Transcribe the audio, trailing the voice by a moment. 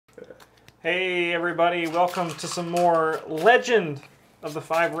Hey everybody, welcome to some more Legend of the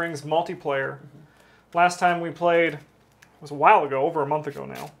Five Rings multiplayer. Last time we played was a while ago, over a month ago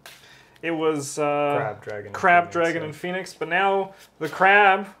now. It was Crab Dragon and Phoenix, but now the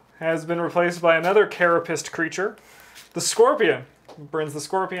crab has been replaced by another carapist creature, the Scorpion. Bryn's the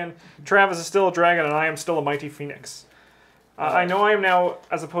Scorpion, Travis is still a dragon, and I am still a mighty Phoenix. I know I am now,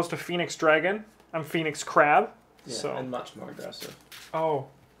 as opposed to Phoenix Dragon, I'm Phoenix Crab. Yeah, so. and much more aggressive. Oh.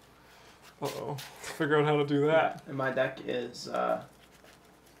 Uh-oh. Figure out how to do that. Yeah, and my deck is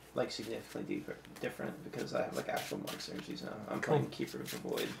like significantly different because I have like actual monk synergies now. I'm playing Keeper of the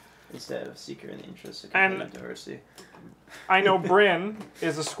Void instead of Seeker in the interest of competitive diversity. I know Bryn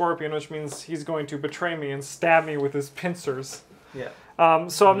is a Scorpion, which means he's going to betray me and stab me with his pincers. Yeah.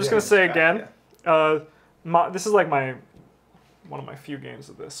 So I'm just going to say again, this is like one of my few games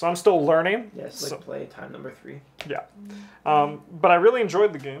of this, so I'm still learning. Yes, like play time number 3. Yeah. But I really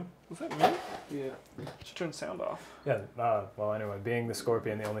enjoyed the game. Was that me? Yeah. Should turn sound off. Yeah, well anyway, being the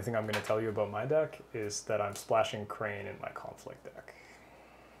Scorpion, the only thing I'm going to tell you about my deck is that I'm splashing Crane in my Conflict deck.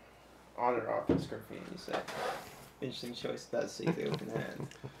 On or off the Scorpion, you say. Interesting choice. That's the open hand.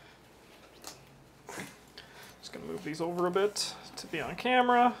 Just going to move these over a bit to be on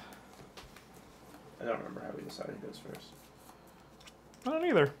camera. I don't remember how we decided who goes first. I don't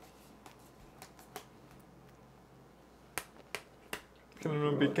either.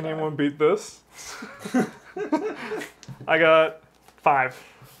 Can anyone beat this? I got 5.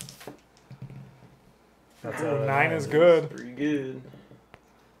 That's 9 is good. Pretty good.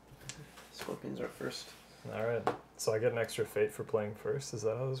 Scorpions are first. Alright, so I get an extra fate for playing first. Is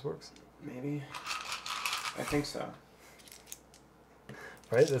that how this works? Maybe. I think so.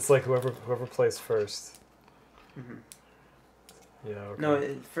 Right? It's like whoever plays first. Mm-hmm. Yeah, okay. No,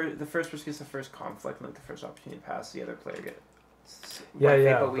 the first person gets the first conflict, and like the first opportunity to pass, the other player gets.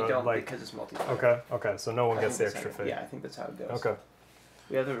 Yeah, but we don't like, because it's multiplayer. Okay, so no one gets the extra fate. Yeah, I think that's how it goes. Okay.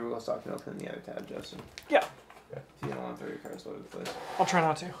 We have the rules document open in the other tab, Justin. Yeah. Okay. If you don't want to throw your cards all over the place. I'll try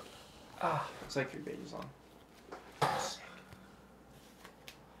not to. It's like 3 pages long.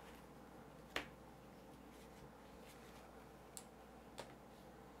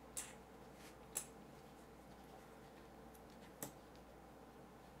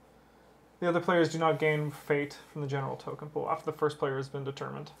 The other players do not gain fate from the general token pool after the first player has been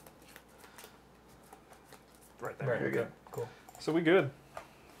determined. Right there. Right, okay, cool. So we good.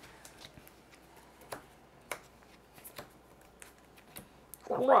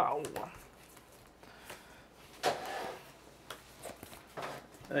 Wow.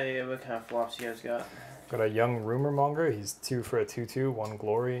 Hey, what kind of flops you guys got? Got a Young Rumor Monger. He's 2 for a 2/2, 1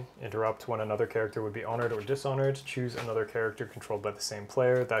 glory. Interrupt when another character would be honored or dishonored. Choose another character controlled by the same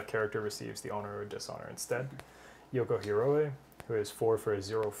player. That character receives the honor or dishonor instead. Yoko Hiroe, who is 4 for a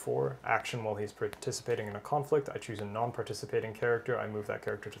 0/4. Action while he's participating in a conflict. I choose a non-participating character. I move that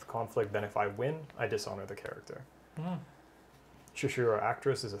character to the conflict. Then if I win, I dishonor the character. Shishiro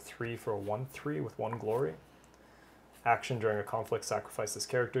Actress is a 3 for a 1/3 with 1 glory. Action during a conflict, sacrifice this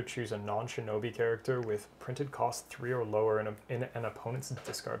character. Choose a non-shinobi character with printed cost 3 or lower in an opponent's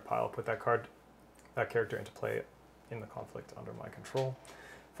discard pile. Put that character into play in the conflict under my control.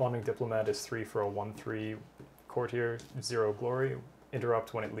 Fawning Diplomat is 3 for a 1/3 courtier, 0 glory.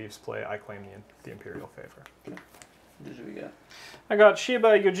 Interrupt when it leaves play. I claim the Imperial favor. What did we get? I got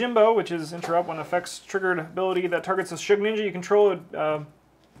Shiba Yojimbo, which is interrupt when effects triggered ability that targets a Shug Ninja you control.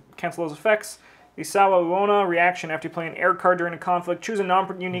 Cancel those effects. Isawa Uona, reaction after you play an air card during a conflict. Choose a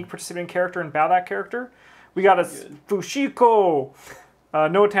non-unique participating character and bow that character. We got a Fushiko.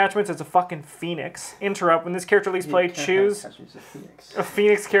 No attachments, it's a fucking Phoenix. Interrupt, when this character leaves play, choose a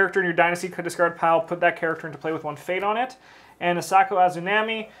Phoenix character in your Dynasty discard pile. Put that character into play with 1 fate on it. And Asako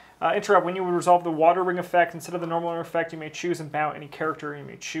Azunami. Interrupt, when you would resolve the Water Ring effect, instead of the normal effect, you may choose and bow any character. You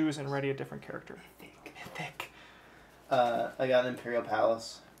may choose and ready a different character. Mythic. I got an Imperial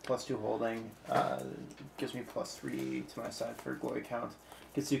Palace. +2 holding, gives me +3 to my side for glory count.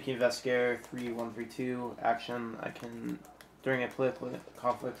 Kitsuki Investigator, 3/1/3/2, action, I can, during a political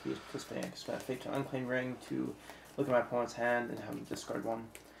conflict, he is participating, I can spend a fate to unclaimed ring to look at my opponent's hand and have him discard 1.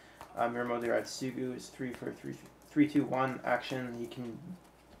 Miramodi Ratsugu is 3 for 3/2/1, action, he can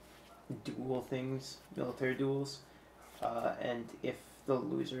duel things, military duels, and if the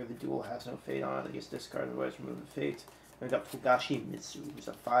loser of the duel has no fate on it, he gets discarded, otherwise remove the fate. We got Fugashi Mitsu, who's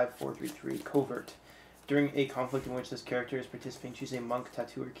a 5/4/3/3 covert. During a conflict in which this character is participating, choose a monk,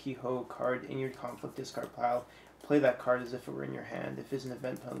 tattoo, or Kiho card in your conflict discard pile. Play that card as if it were in your hand. If it's an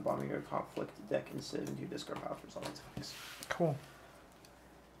event, put on the bottom of your conflict deck instead into your discard pile for resolving effects. Cool.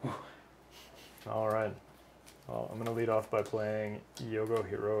 All right. Well, I'm going to lead off by playing Yogo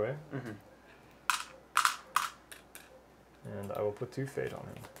Hiroe. And I will put 2 Fate on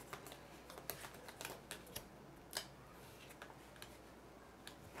him.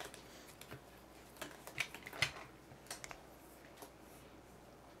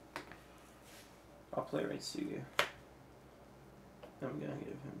 I'll play Raitsugu. I'm gonna give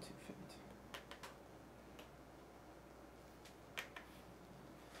him 2 Fate.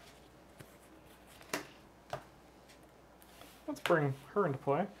 Let's bring her into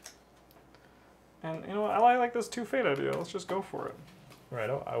play. And you know what? I like this 2 Fate idea. Let's just go for it.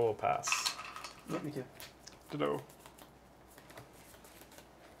 Righto, I will pass. Yeah, me too. Ditto.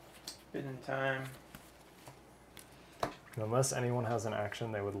 Been in time. Unless anyone has an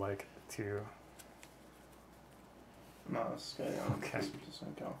action they would like to. No, it's good. Okay. Just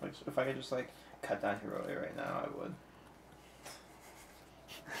like conflicts. If I could just like cut down Hiroi right now, I would.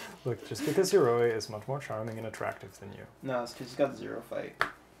 Look, just because Hiroi is much more charming and attractive than you. No, it's because he's got 0 fight.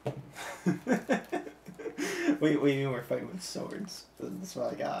 Wait, you mean we're fighting with swords? That's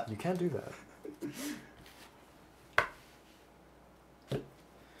what I got. You can't do that.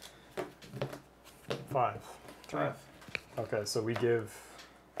 Five. 5. Okay, so we give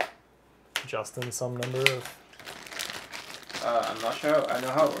Justin some number of. I'm not sure. I know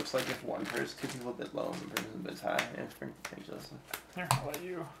how it works. Like if one person, 2 people a bit low and one person a bit high, and it's pretty Justin. Here, I'll let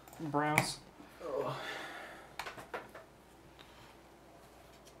you browse. Oh.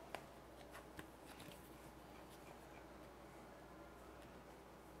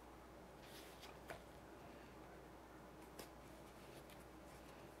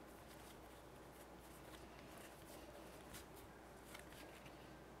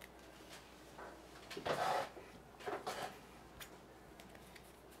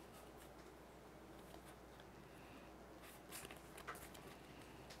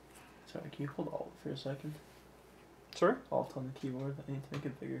 Sorry, can you hold Alt for a second? Sorry? Alt on the keyboard. I need to make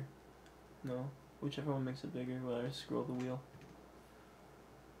it bigger. No, whichever one makes it bigger while I scroll the wheel.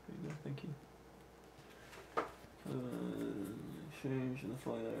 There you go, thank you. Change the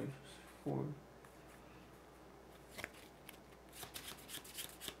flight hours forward.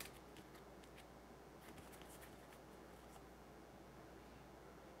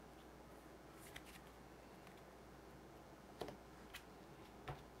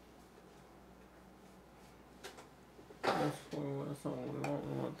 That's not what we want.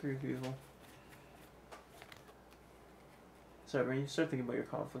 We want 3 people. Sorry, when you start thinking about your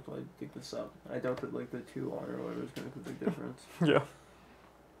conflict while I dig this up, I doubt that like the 2 honor or whatever is going to make a big difference. Yeah.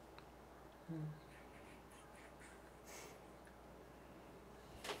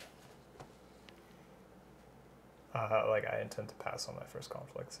 Like I intend to pass on my first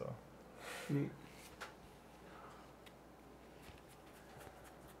conflict, so. Neat.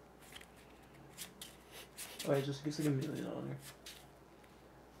 Oh, it just gets like 1,000,000 honor.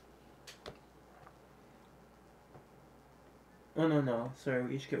 Oh no, sorry.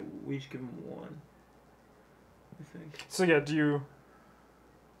 We each give him 1. I think. So yeah, do you?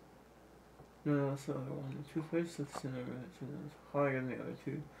 No, that's the other one. 2 places that's in higher than the other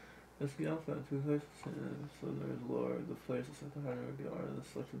 2. That's the alpha. 2 places so there's lower. The places at the higher the honor. The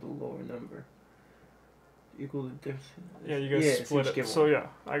selected the lower number. Equal the difference. Yeah, you guys so split each it. give So 1. yeah,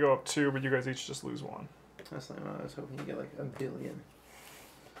 I go up 2, but you guys each just lose 1. That's not what I was hoping to get like 1,000,000,000.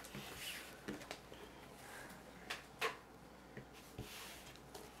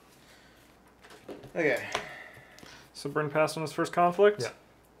 Okay. So Bryn passed on his first conflict. Yeah.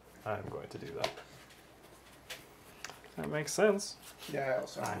 I'm going to do that. That makes sense. Yeah, I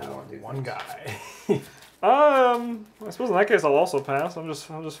also I have have one guy. I suppose in that case I'll also pass. I'm just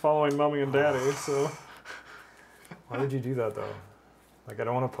following mommy and daddy. So. Why would you do that though? Like I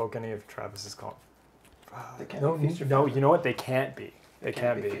don't want to poke any of Travis's They can't No, be feast or no, famine. you know what? They can't be. They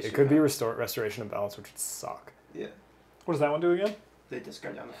can't be. feast It or could be famine. restoration of balance, which would suck. Yeah, What does that one do again? they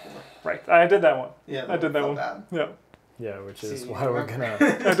discard down the floor. Right, I did that one. Yeah, I did that one. Bad. Yeah, Yeah, which is See, why we're remember.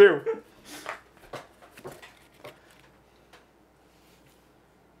 gonna. I do.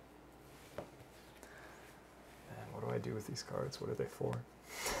 Man, what do I do with these cards? What are they for?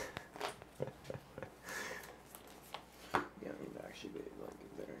 Yeah, I mean, actually,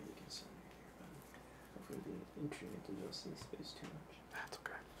 like there you can send me here, but hopefully the entry into Justin's space too much. That's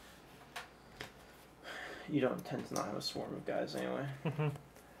okay. You don't tend to not have a swarm of guys anyway. Mm-hmm.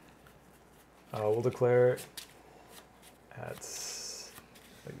 We'll declare at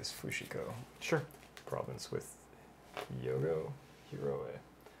like this Fushiko Sure. province with Hyogo Hiroe.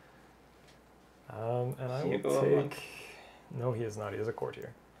 And I Hyogo will a monk? take. No, he is not. He has a court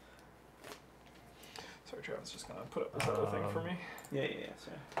here. Sorry, Travis. Just gonna put up this other thing for me. Yeah,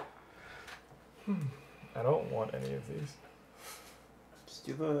 sorry. I don't want any of these. Just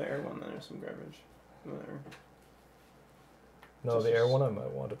do the air one then, or some garbage. Whatever. No, Just- the air one I might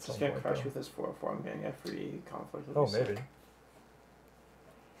want at some Just gonna point. crush Though. with this 4/4. I'm getting a free conflict. With Oh, this. maybe.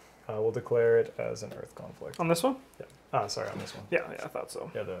 We'll declare it as an Earth conflict. On this one? Sorry, on this one. Yeah, I thought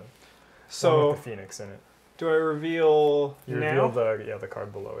so. Yeah, the one So, with the Phoenix in it. do I reveal You now? reveal the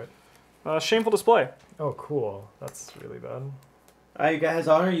card below it. Shameful display. Oh, cool. That's really bad. You guys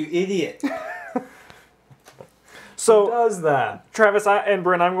honor, you idiot. Who So, does that? Travis and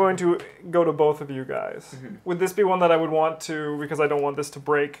Bryn, I'm going to go to both of you guys. Mhm. Would this be one that I would want to, because I don't want this to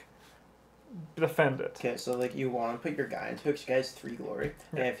break, defend it? Okay, so like you want to put your guy into it 'cause you guys 3 glory,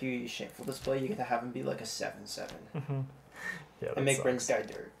 Yeah. and if you use Shameful Display, you get to have him be like a 7/7 Hmm. Yeah, that and make sucks. Bryn's guy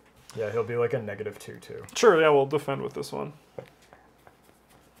dirt. Yeah, he'll be like a -2 too. Sure, yeah, we'll defend with this one.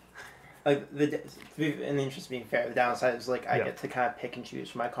 Like in the interest of being fair, the downside is like I Yeah. get to kind of pick and choose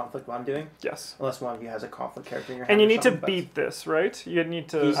for my conflict what I'm doing, Yes. unless one of you has a conflict character in your hand. And you or need to something, but- beat this, right? You need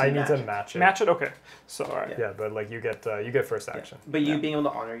to He's- I need to match it. match it. match it? Okay. So, all right. Yeah. Yeah, but like you get first Yeah. action. But you Yeah. being able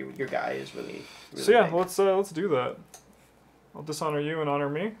to honor your guy is really, really So, yeah, big. let's do that. I'll dishonor you and honor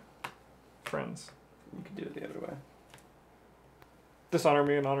me. Friends. You can do it the other way. Dishonor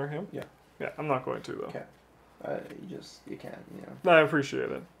me and honor him? Yeah. Yeah, I'm not going to, though. Okay. You can't, you know. I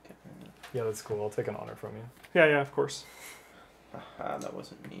appreciate it. Can't, Yeah, that's cool. I'll take an honor from you. Yeah, yeah, of course. that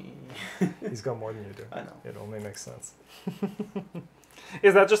wasn't me. He's got more than you do. I know. It only makes sense.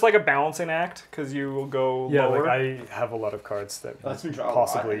 Is that just like a balancing act? Because you will go Yeah, lower? like I have a lot of cards that Let's him draw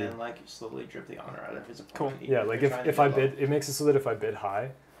possibly. a lot and then like slowly drip the honor out of his opponent. Cool. even Yeah, like you're trying to if I build up. bid, it makes it so that if I bid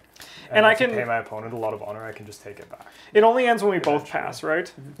high, And I have to can- pay my opponent a lot of honor, I can just take it back. It only ends when we both Eventually. pass,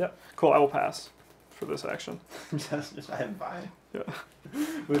 right? Yep. Cool, I will pass for this action. just I'm fine. Yeah.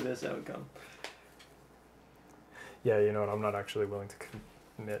 With this outcome. Yeah, you know what? I'm not actually willing to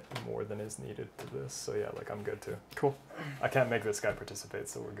commit more than is needed to this, so yeah, like I'm good too. Cool. I can't make this guy participate,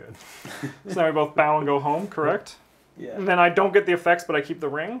 so we're good. So now we both bow and go home, correct? Yeah. And then I don't get the effects, but I keep the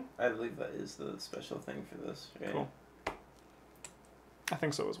ring? I believe that is the special thing for this. Right? Cool. I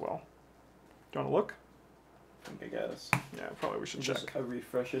think so as well. Do you want to look? I guess. Yeah, probably we should check. Just a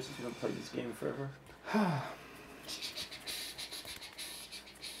refresher since we don't play this game forever.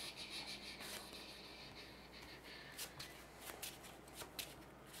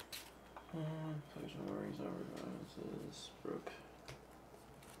 Players and rings over this brook.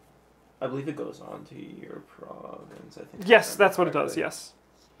 I believe it goes on to your province. I think. Yes, that's what it does, yes.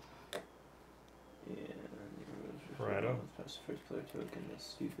 Yeah. Righto. Pass the first player token. That's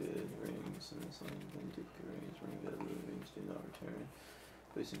stupid. Rings and something. Duplicate rings. Ring value. Rings do not return.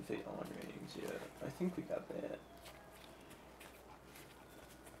 Placing fate on rings. Yeah, I think we got that.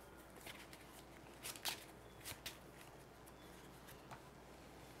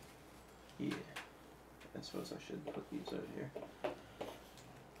 Yeah. I suppose I should put these out here.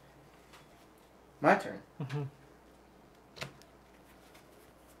 My turn. Mhm.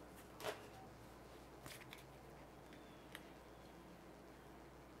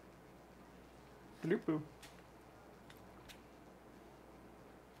 Bloop-boo.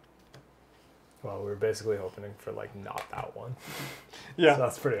 Well, we were basically hoping for like not that one. Yeah. So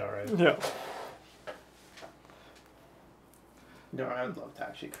that's pretty alright. Yeah. No, I would love to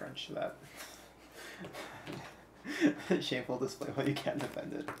actually crunch that. Shameful display while you can't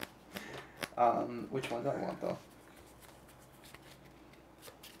defend it. Which one do I want though?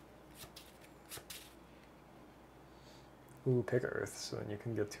 Ooh, pick Earth, so then you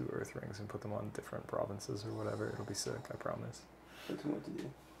can get 2 Earth rings and put them on different provinces or whatever. It'll be sick, I promise. That's what to do.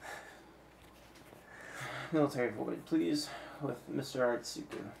 Military Void, please, with Mr.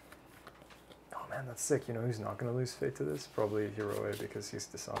 Artsuka. Oh man, that's sick. You know who's not going to lose fate to this? Probably Hiroe because he's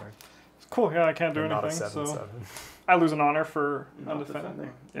dishonored. Cool, yeah, I can't do And not a anything, 7/7. so I lose an honor for Not undefended.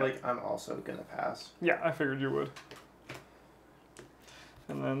 defending. Yeah. Like, I'm also gonna pass. Yeah, I figured you would.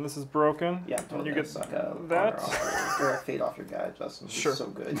 And then this is broken. Yeah, And totally you gonna get suck a that. honor off or a fate off your guy, Justin. He's Sure. so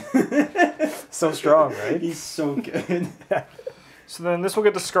good. So strong, right? He's so good. So then this will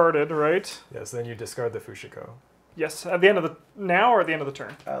get discarded, right? Yeah, so then you discard the Fushiko. Yes, at the end of the now or at the end of the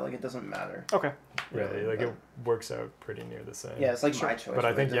turn. Like, it doesn't matter. Okay. Really, like it works out pretty near the same. Yeah, it's like Sure. my choice. But I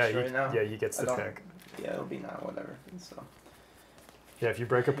whether think to destroy it now. he gets I to don't- pick. Yeah, it'll be now, whatever. And so, Yeah, if you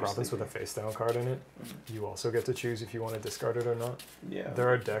break a Here's province the with a face down card in it, you also get to choose if you want to discard it or not. yeah. There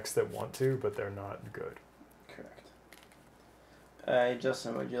are decks that want to, but they're not good. Correct.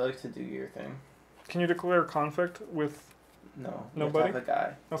 Justin, would you like to do your thing? Can you declare conflict with? No. Nobody? You have to have a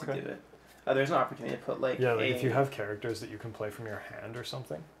guy Okay. to do it. There's an opportunity to put like Yeah, like if you have characters that you can play from your hand or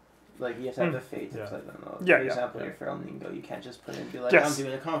something. like you have to have the fate. Yeah. I don't know. Yeah, For yeah. example, Yeah. your Feral Ningo, you can't just put in and be like, Yes. I'm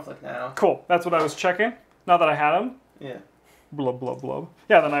doing a conflict now. Cool. That's what I was checking. Now that I had him. Yeah. Blub blub blub.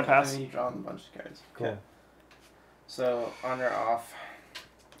 Yeah, then I pass. And then you draw a bunch of cards. Cool. Okay. So honor off,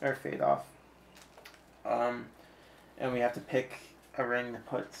 or fade off. And we have to pick a ring to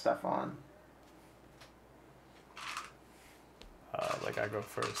put stuff on. Like I go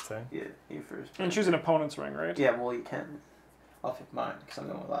first, eh? Yeah, you first. And choose an opponent's ring, right? Yeah, well you can. I'll pick mine because I'm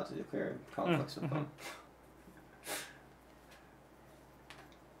the one allowed to declare conflicts with them.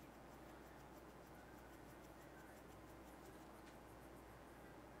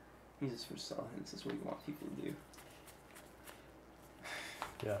 Use this for sell hints. Is what you want people to do.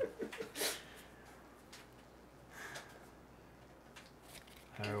 Yeah.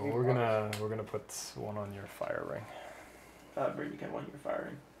 Alright, well, we're gonna put one on your fire ring. Brady, you can want your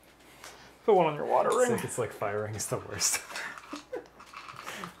firing. Put one on your water ring. It's like fire ring is the worst. You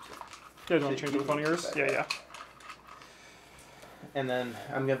guys want to change it with one of yours? Yeah, yeah. And then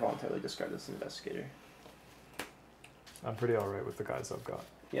I'm gonna voluntarily discard this investigator. I'm pretty alright with the guys I've got.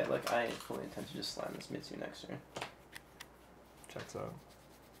 Yeah, like I fully intend to just slam this Mitsu next turn. Checks out.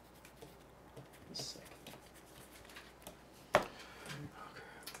 Sick.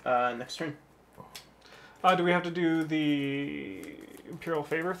 Next turn. Do we have to do the Imperial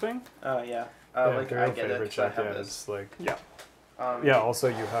Favor thing? Yeah. Yeah, Like Imperial I get it. Favor 'Cause I check, have yeah, this. it's like Yeah. also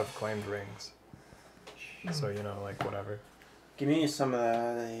you have claimed rings. So you know, like whatever. Give me some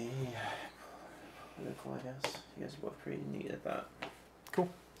of the political, I guess. You guys are both pretty neat at that. Cool.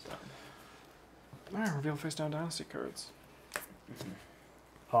 So. Alright, reveal face down dynasty cards.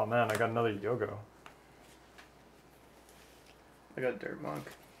 Oh man, I got another Yogo. I got a Dirt Monk.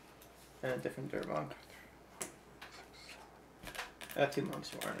 And a different Dirt Monk. I got 2 monks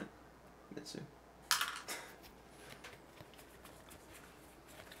who aren't Mitsu.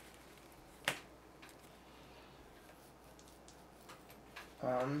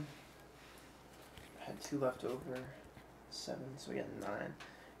 I had 2 left over. 7, so we got 9.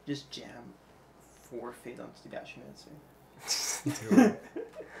 Just jam 4 Fade on Stagashi Mitsu. Do it.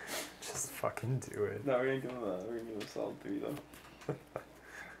 Just fucking do it. No, we're gonna give him a solid 3 though.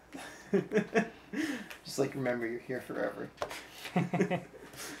 Just like remember, you're here forever.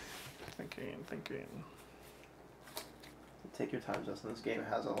 Thinking. Take your time, Justin. This game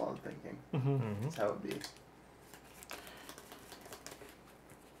has a lot of thinking. Mm-hmm. That's how it be.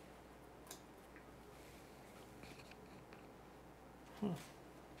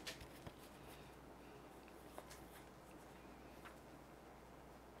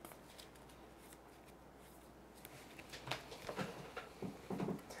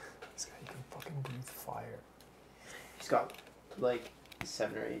 This guy can fucking breathe fire. He's got like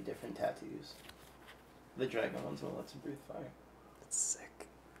 7 or 8 different tattoos. The dragon one's one lets him breathe fire. That's sick.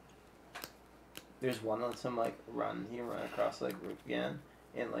 There's one that lets him like run. He can run across like Rook again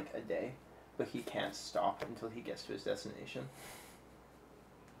in like a day, but he can't stop until he gets to his destination.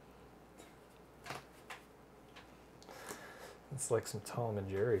 It's like some Tom and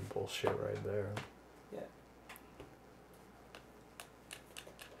Jerry bullshit right there. Yeah.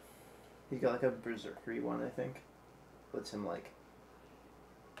 He's got like a berserkery one, I think. Lets him like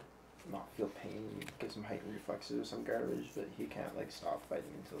not feel pain, gives him heightened reflexes or some garbage, but he can't like stop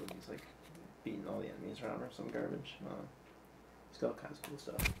fighting until he's like beating all the enemies around or some garbage. He's got all kinds of cool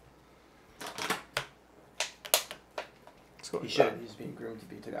stuff. Let's go He with should. that. He's being groomed to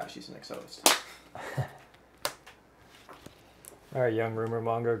be Tagashi's next host. Alright, young rumor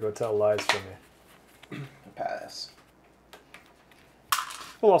monger, go tell lies for me. Pass.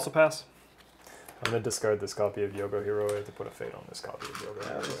 We'll also pass. I'm gonna discard this copy of Yogo Hero to put a fate on this copy of Yogo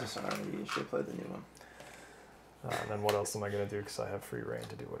Yeah, this Hero. is already. You should play the new one. And then what else am I gonna do? Because I have free reign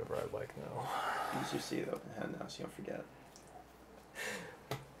to do whatever I like now. Use your see the open hand now, so you don't forget.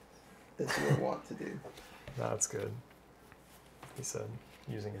 That's what I want to do. That's good. He said,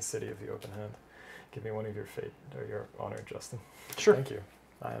 using his city of the open hand. Give me one of your fate or your honor, Justin. Sure. Thank you.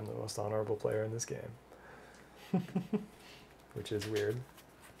 I am the most honorable player in this game. Which is weird.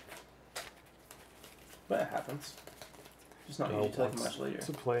 But it happens. Just not Do I usually till like want much later.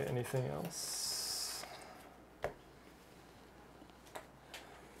 to play anything else?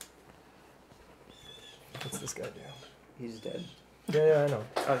 What's this guy do? He's dead. Yeah, I know.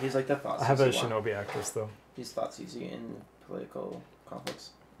 Oh, he's like the Thoughtseize I have a one. shinobi actress though. He's Thoughtseize in political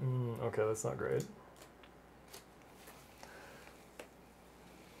conflicts. Okay, that's not great.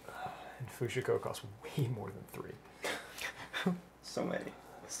 And Fushiko costs way more than 3. So many.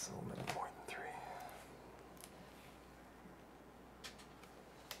 So many more than 3.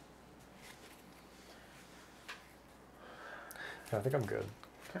 Yeah, I think I'm good.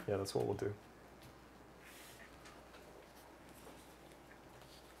 Okay. Yeah, that's what we'll do.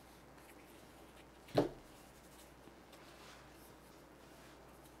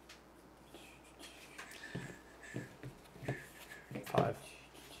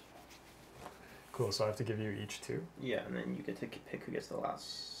 Cool. So I have to give you each 2. Yeah, and then you get to pick who gets the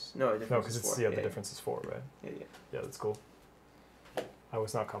last. No, the No, difference because is it's 4. the difference is 4, right? Yeah, yeah. Yeah, that's cool. I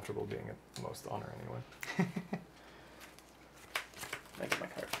was not comfortable being at most honor anyway. I get my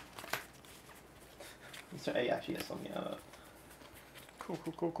card. Sorry, actually, yes, let me. Cool,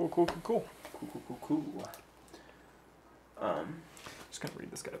 cool, cool, cool, cool, cool, cool. Cool. Just gonna read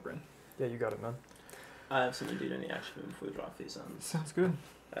this guy, Bryn. Yeah, you got it, man. I have something to do in the action before we draw face on. Sounds good.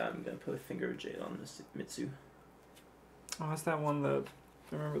 I'm gonna put a Finger of Jade on this Mitsu. Oh, that's that one that.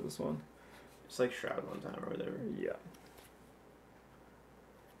 I remember this one. It's like Shroud one time or whatever. Yeah.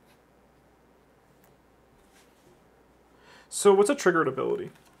 So what's a triggered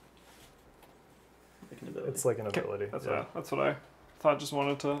ability? Like an ability. It's like an ability. That's yeah. what I thought. Just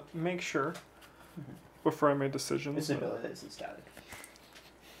wanted to make sure before I made decisions. It's an ability that isn't static.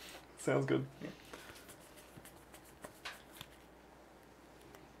 Sounds good. Yeah.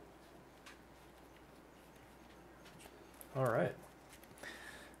 All right.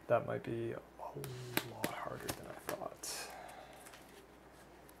 That might be a lot harder than I thought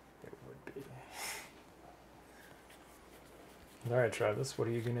it would be. All right, Travis, what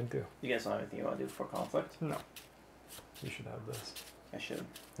are you going to do? You guys know anything you want to do before conflict? No. You should have this. I should.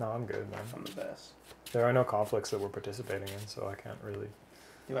 No, I'm good, man. I'm the best. There are no conflicts that we're participating in, so I can't really...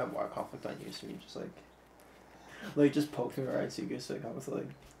 You have war conflict on you, so you just like just poking around so you get sick of like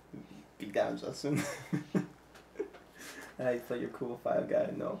beat down Justin. And I play your cool 5 guy,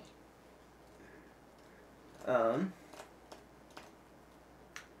 no. I'm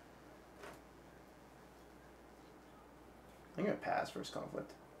gonna pass first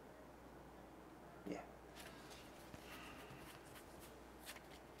conflict. Yeah.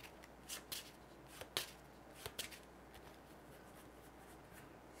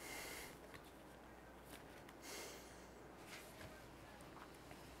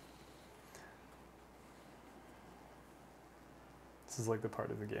 This is like the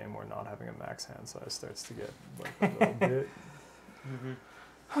part of the game where not having a max hand size starts to get like a little bit...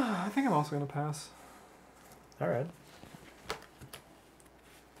 I think I'm also gonna pass. All right.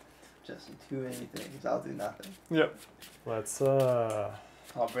 Justin, too many things. I'll do nothing. Yep. Let's, All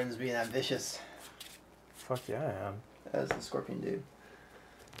Bryn's being ambitious. Fuck yeah, I am. As the Scorpion dude.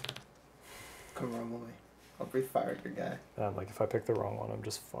 Come rumble me. I'll breathe fire at your guy. Like, if I pick the wrong one, I'm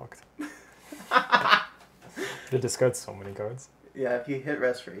just fucked. It discards so many cards. Yeah, if you hit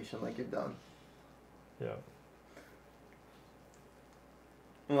restoration, like you're done. Yeah.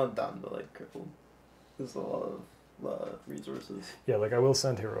 Well, not done, but like crippled. There's a lot of resources. Yeah, like I will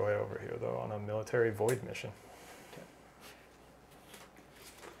send Hiroya over here, though, on a military void mission.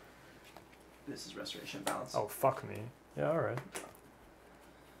 This is restoration balance. Oh, fuck me. Yeah, alright.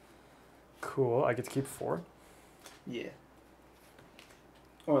 Cool, I get to keep 4? Yeah.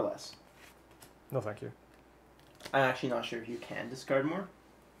 Or less. No, thank you. I'm actually not sure if you can discard more.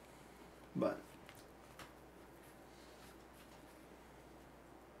 But.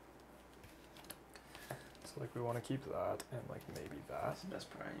 So, like, we want to keep that, and, like, maybe that. That's the best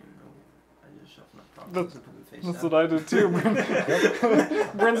part. I didn't even know. I just shuffled my promises and put the face That's down. what I did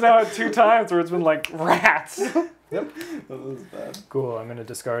too. Bryn's now had 2 times where it's been like rats. Yep. That was bad. Cool, I'm going to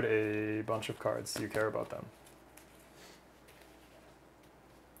discard a bunch of cards. Do you care about them?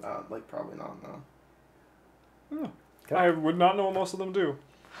 Like probably not, no. Okay. I would not know what most of them do.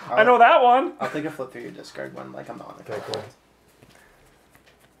 I I'll- know that one. I'll take a flip through your discard one, like I'm not. Okay, cool.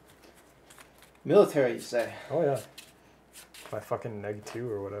 Military, you say? Oh, yeah. My fucking -2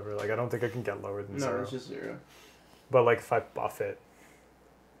 or whatever. Like, I don't think I can get lower than No, 0. it's just 0. But, like, if I buff it,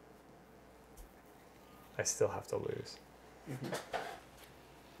 I still have to lose. Mm-hmm.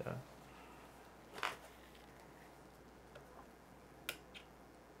 Yeah.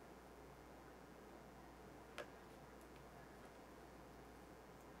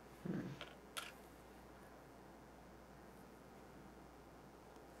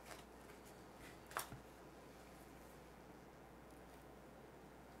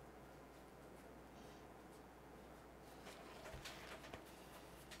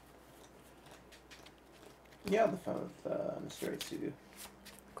 Yeah, I'll defend with Mr. Itsugu.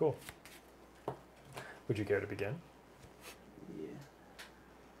 Cool. Would you care to begin? Yeah.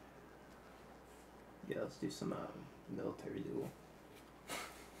 Yeah, let's do some military duel.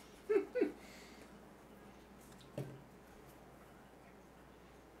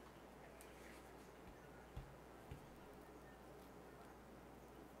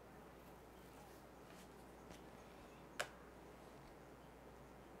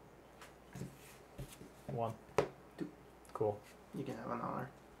 One. Two. Cool. You can have an honor.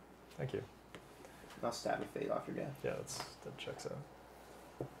 Thank you. I'll stab a fade off your guy. Yeah, that checks out.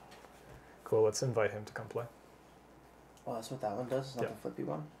 Cool. Let's invite him to come play. Oh, that's what that one does? It's not Yeah. the flippy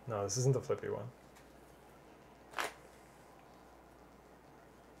one? No, this isn't the flippy one.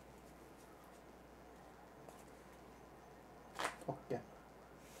 Oh, yeah.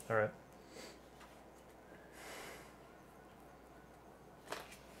 All right.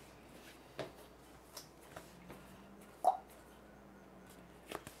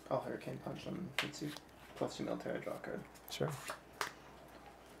 I'll Hurricane Punch on Mitsu. Plus 2 military, draw a card. Sure.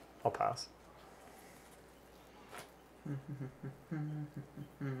 I'll pass.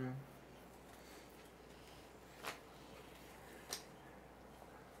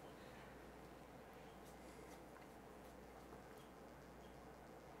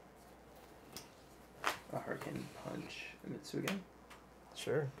 A Hurricane Punch Mitsu again.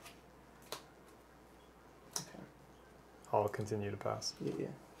 Sure. Okay. I'll continue to pass. Yeah, yeah.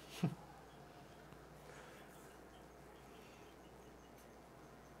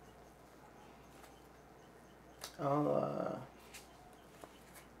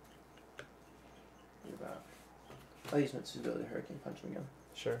 Do that. I'll use Mitsu's ability to Hurricane Punch him again.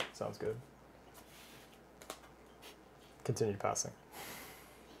 Sure. Sounds good. Continue passing.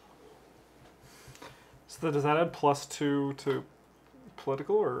 So does that add +2 to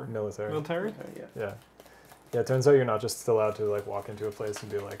political or Military. military? Okay, yeah. Yeah. Yeah, it turns out you're not just allowed to like walk into a place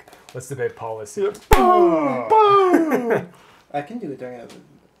and be like, let's debate policy. Yeah. Boom! Boom! I can do it during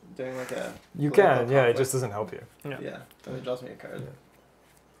like a. You political can, yeah, it conflict. just doesn't help you. Yeah. Yeah, and it draws me a card. Yeah.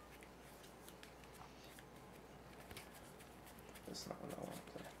 That's not what I want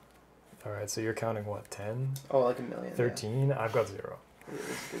to play. All right, so you're counting what, 10? Oh, like a million. 13? I've got 0. Yeah,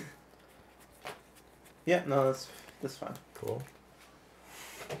 that's good. Yeah, no, that's fine. Cool.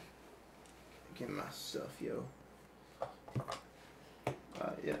 Give me my stuff, yo.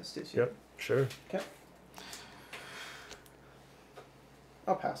 Yeah, Stacey. Yep, sure.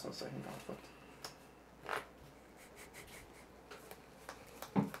 I'll pass on second conflict.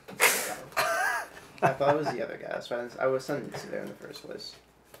 I thought it was the other guy. That's why I was sending it there in the first place,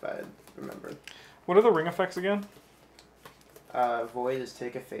 if I had remembered. What are the ring effects again? Void is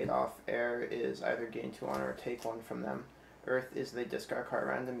take a fade off. Air is either gain 2 honor or take 1 from them. Earth is they discard a card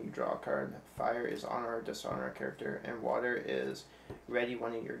random, you draw a card. Fire is honor or dishonor a character. And water is ready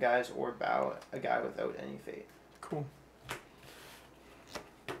one of your guys or bow a guy without any fate. Cool.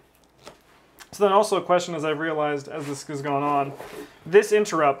 So then also a question as I've realized as this has gone on, this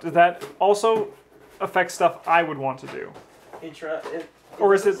interrupt, that also affects stuff I would want to do.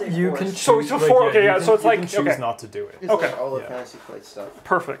 Or is it- You can So- choose. so like, for- yeah, okay, you yeah, can- so it's you like- can choose okay. not to do it. It's Okay. like all the Yeah. fantasy flight stuff.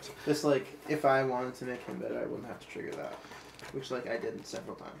 Perfect. Just like if I wanted to make him better, I wouldn't have to trigger that, which like I did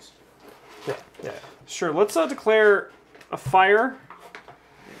several times. Yeah, yeah. Sure, let's declare a fire.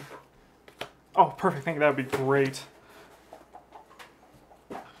 Oh, perfect. I think that would be great.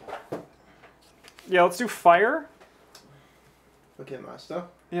 Yeah, let's do fire. Okay, my stuff.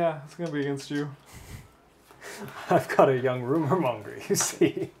 Yeah, it's going to be against you. I've got a young rumor monger, you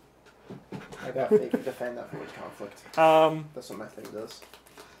see. I got fake defend that void conflict. That's what my thing does.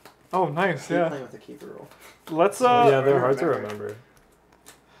 Oh, nice. Keep Yeah. playing with the keeper rule. Let's Yeah, they're I hard to remember. remember.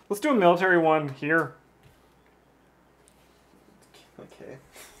 let's do a military one here. Okay.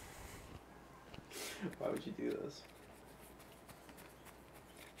 Why would you do this?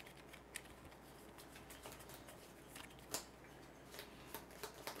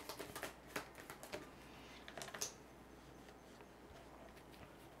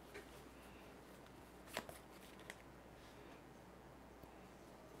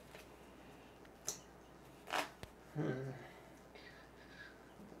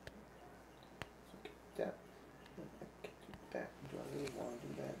 That. That. Do I really want to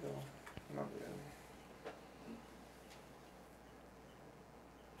do that though? Not really.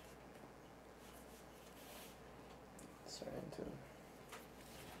 Sorry, into.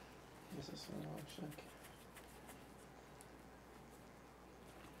 This is something I'll check.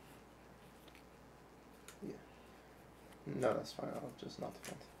 Yeah. No, that's fine. I'll just not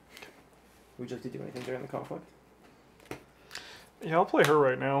defend. Would you like to do anything during the conflict? Yeah, I'll play her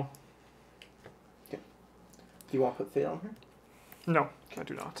right now. Do you want to put Fate on her? No, I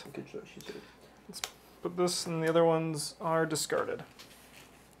do not. Good choice. She's good. But this and the other ones are discarded.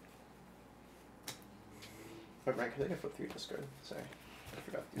 Oh, right, because I got put 3 discard. Sorry. I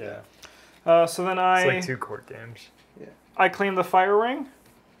forgot to do Yeah. that. So then It's I like 2 court games. I claim the fire ring.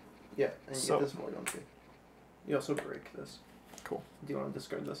 Yeah, and you So- get this void on too. You also break this. Cool. Do you want to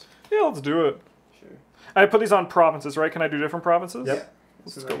discard this? Yeah, let's do it. Sure. I put these on provinces, right? Can I do different provinces? Yep. Yeah.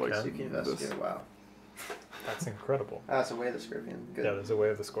 Let's So go like like you can this. investigate. Wow. That's incredible. Ah, it's a way of the Scorpion. Good. Yeah, there's a way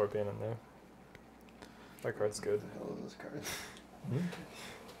of the Scorpion in there. That card's What good. the hell is this card? Hmm?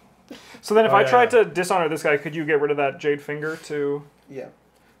 So then if Oh, I yeah, tried yeah. to dishonor this guy, could you get rid of that Jade Finger to... Yeah.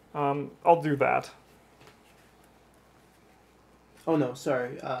 I'll do that. Oh no,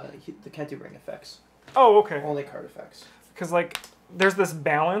 sorry. They can't do ring effects. Oh, okay. Only card effects. Because, like, there's this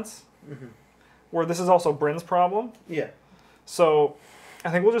balance Mm-hmm. where this is also Bryn's problem. Yeah. So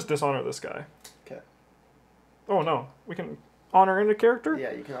I think we'll just dishonor this guy. Okay. Oh, no. We can honor into character?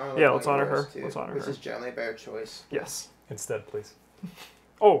 Yeah, you can honor. Yeah, one let's of honor yours, her. too, Let's honor which her. is generally a better choice. Yes. Instead, please.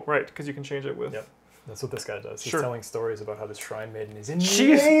 Oh, right, because you can change it with... Yep. That's what this guy does. He's Sure. telling stories about how this Shrine Maiden is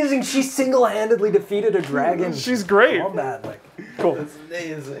She's- amazing. She single-handedly defeated a dragon. She's great. Love that. Like, Cool. That's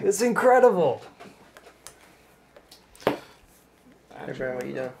amazing. it's incredible. Hey, Brian, what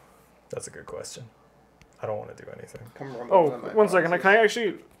you doing? That's a good question. I don't want to do anything. Come rumble Oh, one of my one second. boxes. Can I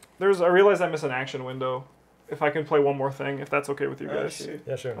actually... I realized I missed an action window. If I can play one more thing, if that's okay with you guys. Sure.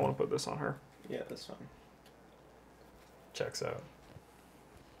 Yeah, sure. I want to put this on her. Yeah, that's fine. Checks out.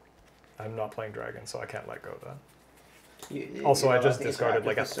 I'm not playing dragon, so I can't let go of that. Also, You're I not just allowed to discarded interact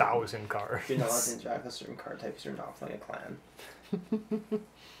like with 1,000 cards. You're not allowed to interact with certain card types. You're not playing a clan.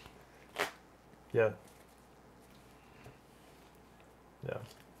 Yeah. Yeah.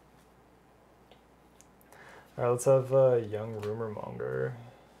 All right, let's have young rumor monger.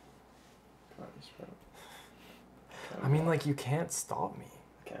 I mean, like, you can't stop me.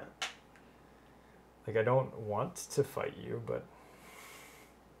 Can't. Like, I don't want to fight you, but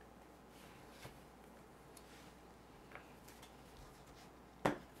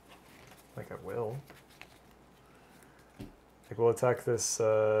like I will. Like, we'll attack this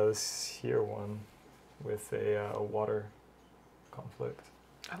this here one with a water conflict.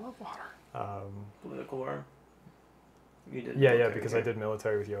 I love water. Political war. You did. Yeah, military because here. I did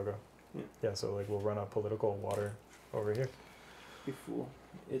military with yoga. Yeah. Yeah, so like we'll run a political water over here. You fool.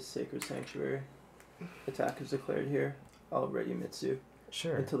 It's Sacred Sanctuary. Attack is declared here. Already Mitsu.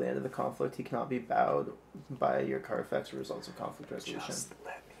 Sure. Until the end of the conflict, he cannot be bowed by your card effects or results of conflict resolution. Just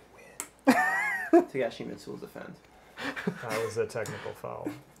let me win. Tagashi Mitsu will defend. That was a technical foul.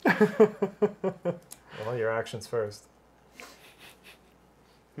 Well, your actions first.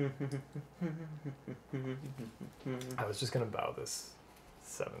 I was just gonna bow this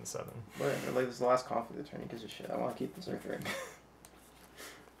 7/7. Whatever, like this is the last conflict attorney gives a shit. I want to keep this recurring.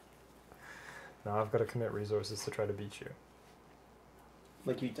 Now I've got to commit resources to try to beat you.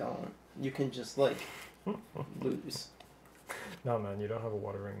 Like you don't. You can just like lose. No, man, you don't have a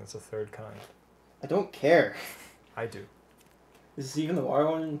water ring. That's a third kind. I don't care. I do. Is this even the water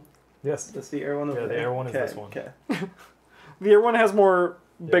one? Yes. That's the air one over Yeah, the there? air one is Okay, this one. Okay. The air one has more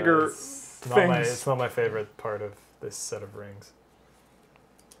bigger it's not my, things. it's not my favorite part of this set of rings.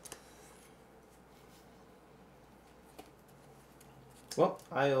 Well,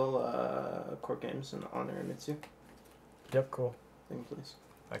 I'll court games and honor Mitsu. Yep, cool. Thing, please.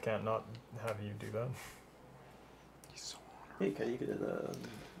 I can't not have you do that. Yeah, you could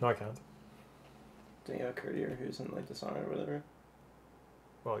No, I can't. don't you have a courtier who's in like dishonor or whatever?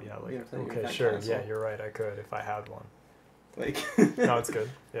 Well, yeah, You like, have to- you okay, can't sure. cancel. Yeah, you're right. I could if I had one. Like. No, it's good.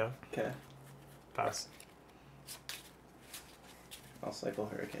 Yeah, Okay. pass. I'll cycle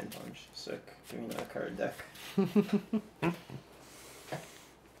Hurricane Punch. Sick. Give me another card deck.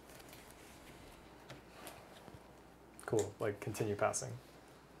 Cool. Like, continue passing.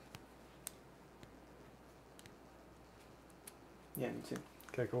 Yeah, me too.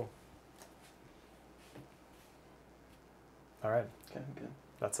 Okay, cool. All right. Okay, good.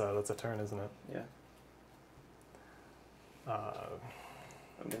 That's a turn, isn't it? Yeah.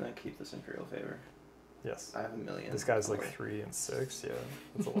 I'm gonna keep this Imperial favor. Yes. I have 1 million. This guy's Don't like worry. 3 and 6. Yeah,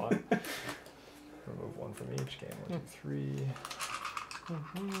 that's a lot. Remove 1 from each game. 1, 2, 3.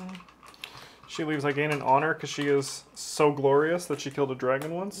 She leaves I gain an honor because she is so glorious that she killed a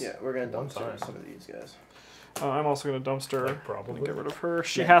dragon once. Yeah, we're gonna One dumpster time. some of these guys. I'm also gonna dumpster. Like, probably. Gonna get rid of her.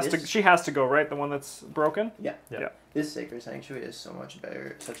 She Yeah, has this- to. She has to go, right? The one that's broken. Yeah. Yeah. This Sacred Sanctuary is so much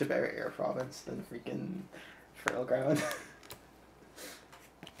better, such a better air province than freaking Fertile Ground.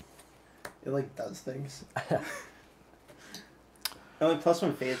 It like does things. And like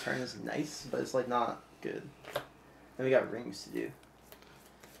 +1 fade turn is nice, but it's like not good. Then we got rings to do.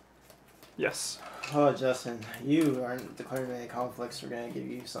 Yes. Oh, Justin, you aren't declaring any conflicts. We're gonna give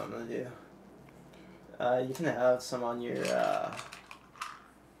you something to do. You can have some on your.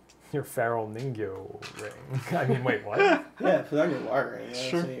 Your Feral Ningyo ring. I mean, wait, what? Yeah, put on your water ring.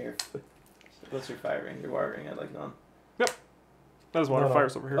 Sure. What's your fire ring? Your water ring. I'd like none. That is water. No, no.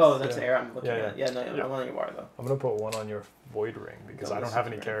 Fire's over here. Oh, that's Yeah. the air I'm looking Yeah, at. Yeah, no, Yeah. I want your water though. I'm gonna put 1 on your Void ring because Don't I don't listen have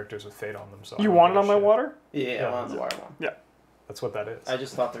to any me. characters with Fate on them. So I You don't want it give a on my shit. water? Yeah, Yeah. I want the water one. That's what that is. I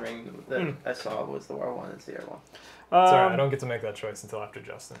just thought the ring that I saw was the R1. It's the R1. Sorry, I don't get to make that choice until after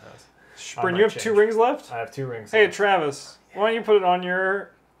Justin has. Bryn, you have 2 rings left? I have 2 rings Hey, left. Travis, why don't you put it on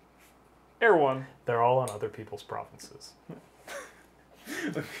your Air one? They're all on other people's provinces.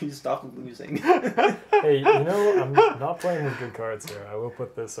 You stop losing. Hey, you know, I'm not playing with good cards here. I will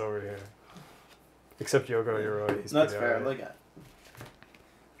put this over here. Except Yogo Yoroi. He's That's pretty fair. alright. Look at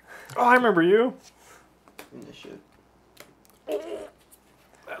Oh, I remember you. initiative.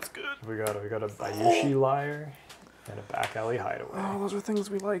 That's good. We got a Bayushi Liar and a Back Alley Hideaway. Oh, those are things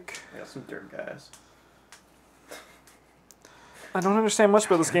we like. I got some dirt guys. I don't understand much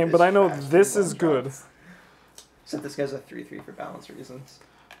about this game, but I know this is good. Except this guy's a 3/3 for balance reasons.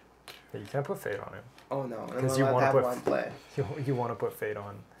 Yeah, you can't put Fate on him. Oh no, and Because then you I'll wanna have put- one play. You want to put Fate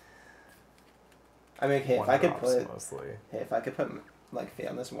on I mean, hey, if one I could drops put, mostly. hey, if I could put like Fate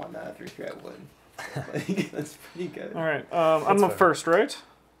on this 1 out of 3/3, I would. Like, that's pretty good. All right, I'm That's up fair. first, right?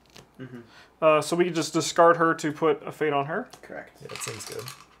 Mm-hmm. So we could just discard her to put a fate on her? Correct. Yeah, it seems good.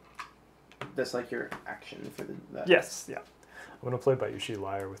 That's like your action for the. That. Yes, yeah. I'm going to play Bayushi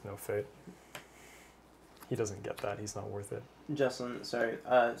Liar with no Fate. He doesn't get that. He's not worth it. Justin, sorry.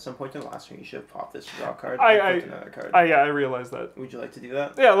 At some point in the last turn, you should have popped this draw card. I- and put another card. Yeah, I realize that. Would you like to do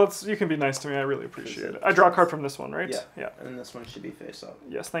that? Yeah, you can be nice to me. I really appreciate it. I draw a card from this one, right? Yeah. Yeah. And this one should be face up.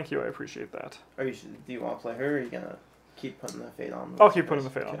 Yes, thank you. I appreciate that. Or do you want to play her, or are you gonna keep putting the fate on? I'll keep putting the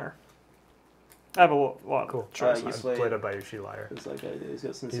fate on her. I have a lot Cool. of choice. You I slay- played a Bayushi Liar. It's like he's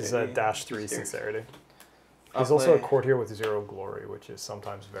got sincerity. He's a dash 3 He's Sincerity. I'll He's also a play courtier with 0 glory, which is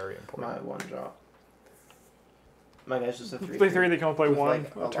sometimes very important. my 1 draw. My guy's just a 3/3. 3/3, they can only play with, 1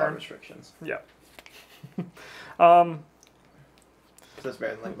 like, a a lot of turn. restrictions. Yeah. So that's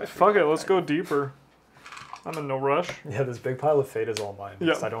better than like my. Fuck it, let's go deeper. I'm in no rush. Yeah, this big pile of Fate is all mine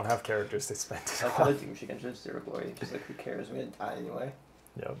because Yeah. I don't have characters to spend it I'll on. put a Doom Chicken just 0 glory, because like who cares? We're gonna die anyway.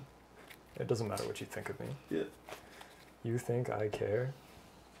 Yeah. It doesn't matter what you think of me. Yeah. You think I care?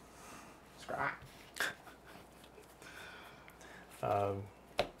 Scrap.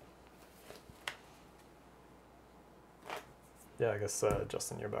 Yeah, I guess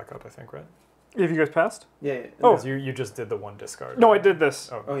Justin, you're back up, I think, right? Have you guys passed? Yeah. yeah. Oh. Because you just did the 1 discard. No, I did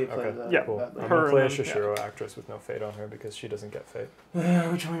this. Oh, you played the. Yeah. Cool. that- I'm Her gonna play a and then- Shishiro actress with no Fate on her because she doesn't get Fate.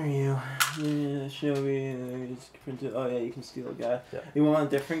 Which one are you? Yeah, Shinobi. Oh yeah, you can steal a guy. Yeah. You want a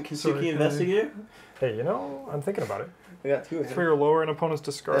different Kensuke Sorry, Investigator? Hey, you know, I'm thinking about it. I got 2 of For them. your lower and opponent's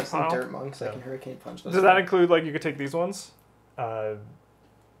discard That's some pile. dirt monks. I Yeah. can Hurricane Punch. Does that include, like, you could take these ones? Uh,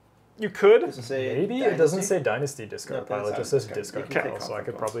 You could? Does it say maybe Dynasty? it doesn't say Dynasty discard No, pile. It that's just not says discard. discard You can pile, take so I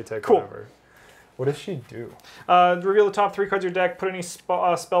could conflict probably ones. take Cool. whatever. What does she do? Reveal the top 3 cards of your deck, put any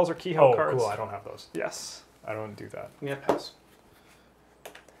spells or keyhole Oh, cards. cool. I don't have those. Yes. I don't do that. I'm gonna pass.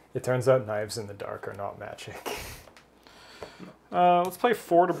 It turns out knives in the dark are not magic. Let's play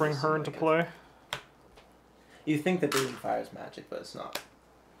 4 to bring Doesn't her like into it. play. You think that Blazing Fire is magic, but it's not.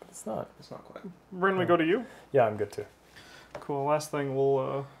 It's not. It's not quite. Bryn, we go to you. Yeah, I'm good too. Cool. Last thing,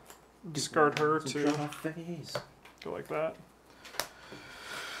 we'll discard her It's a to draw phase. go like that.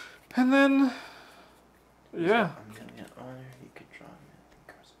 And then, yeah. I'm gonna get honor. You could draw him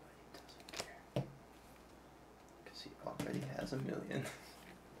in cards, but he doesn't care. Because he already has 1,000,000.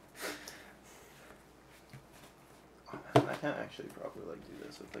 Oh man, I can't actually properly like do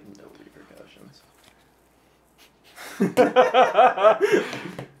this with like no repercussions.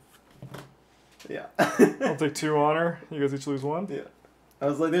 Yeah. I'll take 2 honor. You guys each lose 1. Yeah. I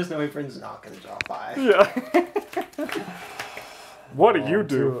was like, there's no way Bryn's not gonna draw 5. Yeah. What do Oh, you I'm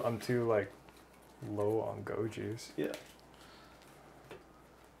do? I'm too like low on go juice. Yeah.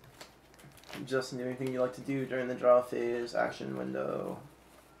 Justin, do anything you like to do during the draw phase, action window,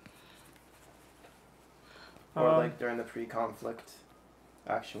 or like during the pre-conflict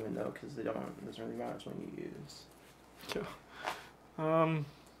action window? Because it doesn't really matter when you use. I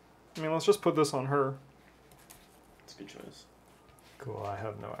mean, let's just put this on her. It's a good choice. Cool. I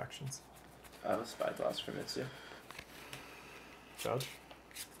have no actions. I have a spyglass for Mitsu. Judge.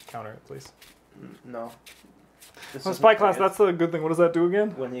 Counter it, please. No. This Oh, isn't Spyglass, triggered. that's the good thing. What does that do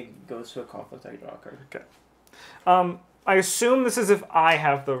again? When he goes to a conflict, I draw a card. I assume this is if I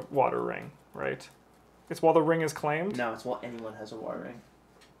have the water ring, right? It's while the ring is claimed? No, it's while anyone has a water ring.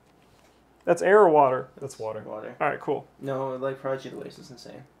 That's air or water? That's water. Water. Alright, cool. No, like Prodigy of the Waste is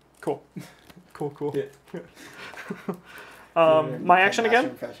insane. Cool. Cool. Yeah. My action Master again?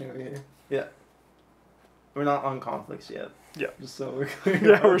 Impression over here. Yeah. We're not on conflicts yet. Yeah. Just so we're clear.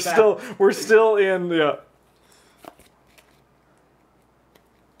 Yeah, about that. we're still in, yeah.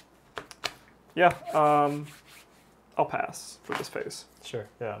 Yeah, I'll pass for this phase. Sure.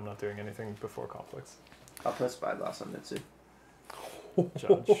 Yeah, I'm not doing anything before conflicts. I'll put Spyglass on Mitsu.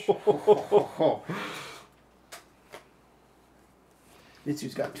 Judge.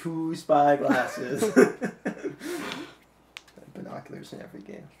 Mitsu's got 2 spy glasses. Binoculars in every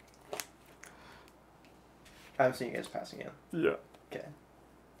game. I'm seeing you guys passing in. Yeah. Okay.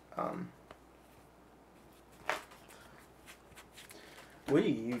 What do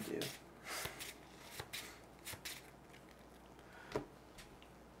you do?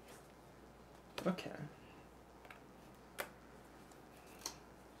 Okay.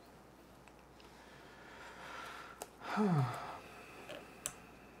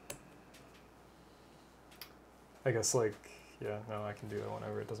 I guess, like, yeah, no, I can do it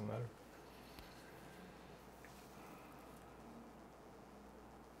whenever. It doesn't matter.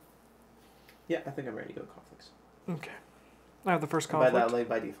 Yeah, I think I'm ready to go conflicts. Okay. I have the first And by conflict. that, like,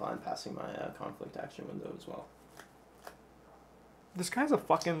 by default, I'm passing my conflict action window as well. This guy's a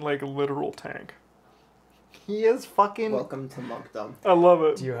fucking, like, literal tank. He is fucking... Welcome to monkdom. I love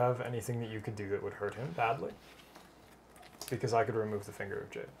it. Do you have anything that you could do that would hurt him badly? Because I could remove the finger of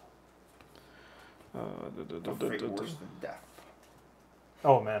Jade. A fate worse than death.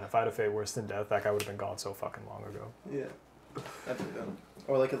 Oh man, if I had a fate worse than death, that guy would have been gone so fucking long ago. Yeah. I believe that.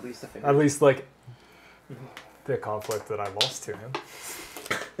 Or, like, at least a finger. At least, like, the conflict that I lost to him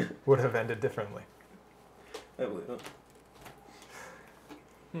would have ended differently. I believe it.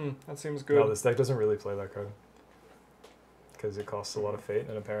 That seems good. No, this deck doesn't really play that card. Because it costs a lot of fate,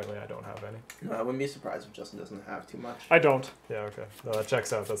 and apparently I don't have any. No, I wouldn't be surprised if Justin doesn't have too much. I don't. Yeah, okay. No, that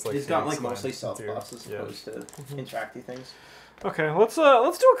checks out. That's like He's got, like, Phoenix mostly Land self tier. buffs as Yeah. opposed to interacty things. Okay, let's do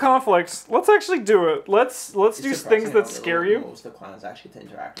a conflict. Let's actually do it. Let's do It's things surprising that how scare little you. most of the clans actually to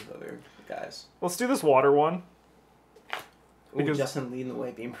interact with other guys. Let's do this water one. Ooh, Because- Justin leading the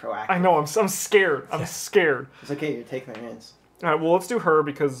way, being proactive. I know, I'm scared. I'm scared. It's okay, you're taking their hands. Alright, well, let's do her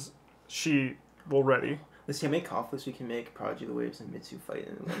because she will ready. Let's see how many conflicts we can make Prodigy the Waves and Mitsu fight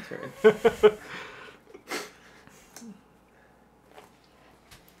in one turn.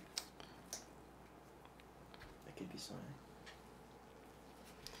 That could be something.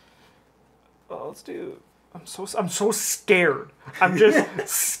 Oh, let's do... I'm so scared. I'm just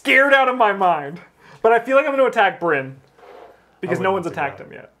scared out of my mind. But I feel like I'm going to attack Bryn. Because no one's wouldn't do attacked that.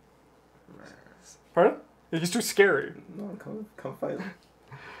 him yet. Pardon? He's too scary. No, come fight him.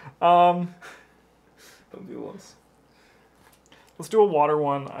 Um, Don't do it once. let's do a water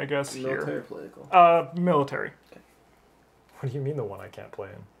one, I guess, Military here. or political? Military. What do you mean the one I can't play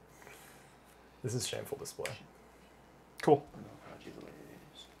in? This is shameful display. Cool. No, Prodigy the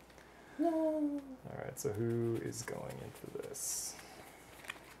Waves. No. Alright, so who is going into this?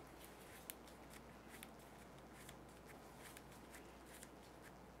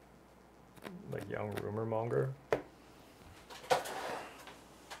 Like young rumor monger?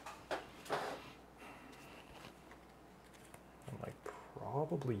 I'm like,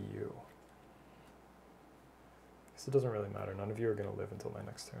 probably you. Guess it doesn't really matter. None of you are going to live until my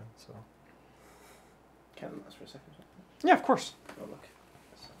next turn, so. Can I last for a second? Yeah, of course. Oh, look.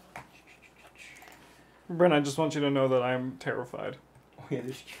 Bryn, I just want you to know that I'm terrified. Oh, yeah,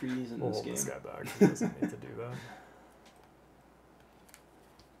 there's trees in We'll this hold game. this guy back. He doesn't need to do that.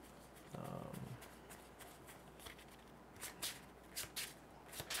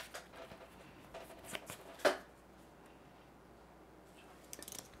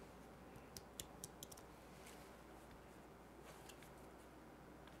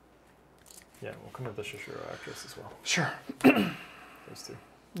 Yeah, we'll come with the Shishiro actress as well. Sure. Those two.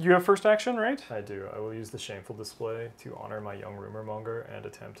 You have first action, right? I do. I will use the shameful display to honor my young rumor monger and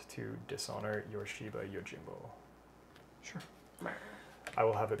attempt to dishonor Yorshiba Yojimbo. Sure. I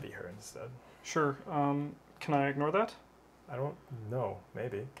will have it be her instead. Sure. Can I ignore that? I don't know.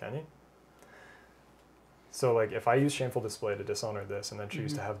 Maybe. Can you? So, like, if I use shameful display to dishonor this and then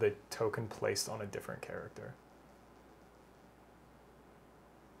choose to have the token placed on a different character.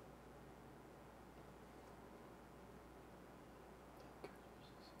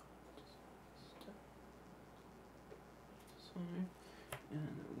 And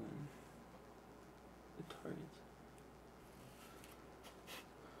when the target.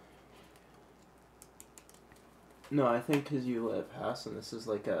 No, I think because you let it pass, and this is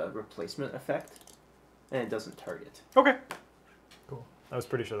like a replacement effect, and it doesn't target. Okay. Cool. I was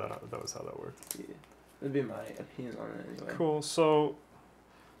pretty sure that was how that worked. Yeah, that'd be my opinion on it anyway. Cool. So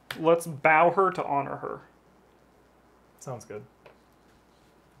let's bow her to honor her. Sounds good.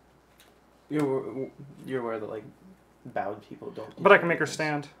 You're aware that like bowed people don't. do But I can make her things.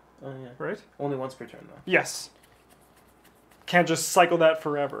 stand, Oh yeah. right? Only once per turn though. Yes. Can't just cycle that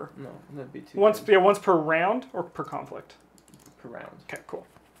forever. No, that'd be too. Once good per round or per conflict. per round. Okay, cool.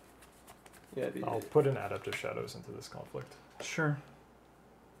 Yeah, it'd be. I'll put an Adept of Shadows into this conflict. Sure.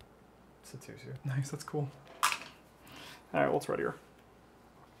 It's a 2/2. Nice, that's cool. All right, what's readier?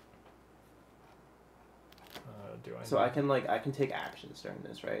 Do I? So I can take actions during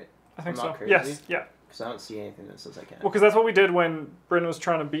this, right? I think I'm so. not crazy? Yes, yeah. Because I don't see anything that says I can't. Well, because that's what we did when Bryn was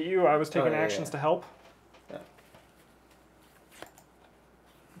trying to beat you. I was taking yeah, actions yeah. to help. Okay,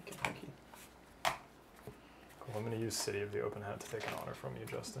 thank you. Cool. I'm going to use City of the Open Hat to take an honor from you,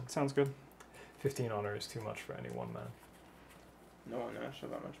 Justin. Sounds good. 15 honor is too much for any one man. No one knows show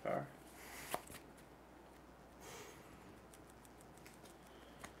that much power.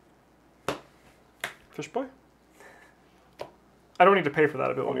 Fish boy? I don't need to pay for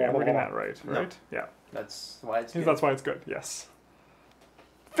that ability. I'm reading that right, No. right? Yeah. That's why it's good. That's why it's good, yes.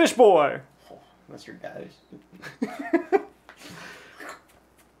 Fish boy! Oh, that's your guys.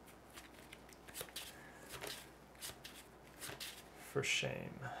 For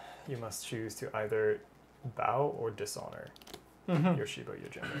shame, you must choose to either bow or dishonor your Shiba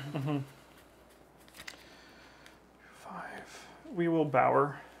Yojimbo. 5. We will bow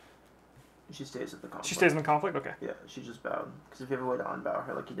her. She stays at the conflict. She stays in the conflict? Okay. Yeah, she just bowed. Because if you have a way to unbow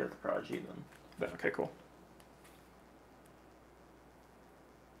her like you did with the Prodigy, then... Okay, cool.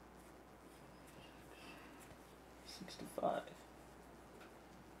 $65.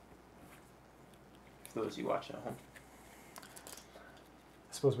 For those you watch at home.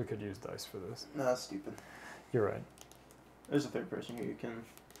 I suppose we could use dice for this. No, that's stupid. You're right. There's a third person here. You can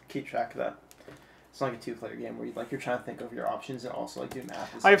keep track of that. It's not like a 2-player game where you're trying to think of your options and also do math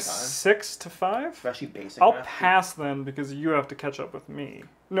at the same I have time. 6 to 5. Especially basic I'll math. pass then because you have to catch up with me.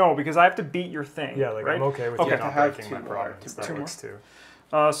 No, because I have to beat your thing. Yeah, like right? I'm okay with Okay. you To not have breaking my 2 more, province. to That break. works too.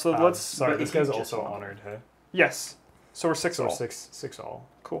 So let's... Sorry, but this if you guy's just also want- honored, hey? Yes. So we're 6 So all. we're six all.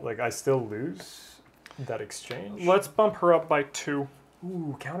 Cool. Like, I still lose that exchange? Let's bump her up by 2.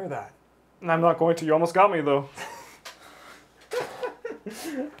 Ooh, counter that. And I'm not going to. You almost got me, though.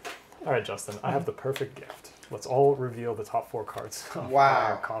 All right, Justin, I have the perfect gift. Let's all reveal the top 4 cards of Wow.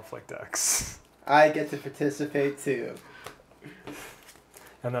 our conflict decks. I get to participate too.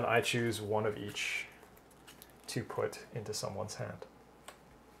 And then I choose one of each to put into someone's hand.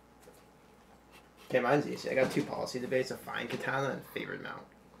 Okay, mine's easy. I got 2 policy debates, a fine katana and favorite mount.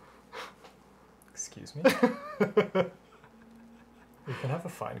 Excuse me? You can have a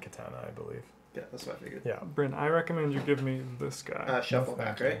fine katana, I believe. Yeah, that's what I figured. Yeah. Bryn, I recommend you give me this guy. Shuffle No,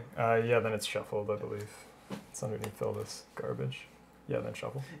 back, thank right? you. Yeah, then it's shuffled, I believe. It's underneath all this garbage. Yeah, then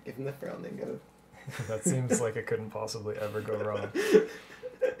shuffle. Give him the frowning go. That seems like it couldn't possibly ever go wrong.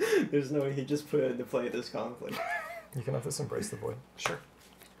 There's no way he just put it into play this conflict. You can have this embrace the void. Sure.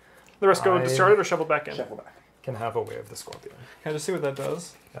 The rest go I- discarded or shuffled back in? Shuffle back. Can have a way of the scorpion. Can I just see what that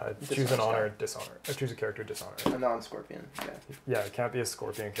does? Choose an Dishonor honor, dishonor. Choose a character, dishonor. A non-scorpion. Yeah. Yeah, it can't be a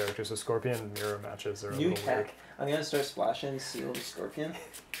scorpion character, so scorpion mirror matches are a New little weird. tech. I'm gonna start splashing Seal the Scorpion.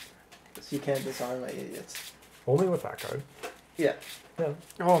 So you can't disarm my idiots. Only with that card. Yeah. Yeah.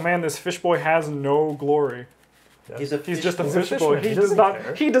 Oh man, this fish boy has no glory. Yeah. He's a He's fish just a He's a fish fisherman. boy. He He does doesn't not.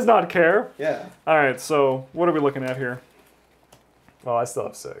 care. He does not care. Yeah. All right. So what are we looking at here? Well, I still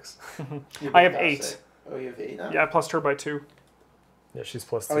have 6. You I have both 8. it. Oh, you have 8 now? Yeah, I plussed her by 2, Yeah, she's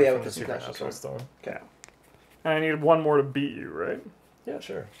plus 2 Oh, yeah, from with the the supernatural supernatural storm. Okay. and I need 1 more to beat you, right? Yeah,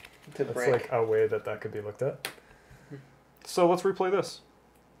 sure. To That's break. like a way that could be looked at. So let's replay this.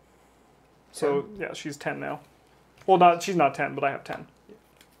 So yeah, she's 10 now. Well, not she's not 10, but I have 10.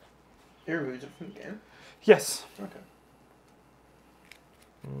 You removed it from the game? Yes. Okay.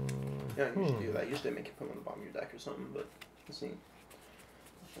 Yeah, you should do that. You should make it put on the bottom of your deck or something, but let's see.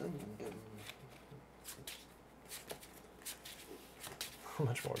 How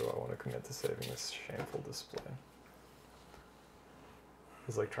much more do I want to commit to saving this shameful display?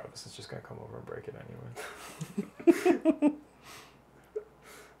 It's like Travis is just going to come over and break it anyway.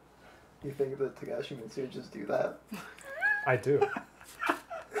 You think that Tagashi Mitsuru would just do that? I do.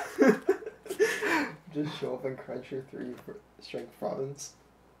 Just show up and crunch your 3 strength province?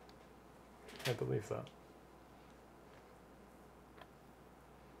 I believe that.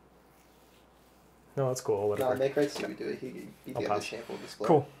 No, that's cool. I'll let it No, break. make right Sue do it. He I'll did the pass. shameful display.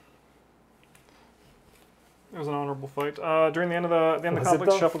 Cool. It was an honorable fight. During the end of the Was it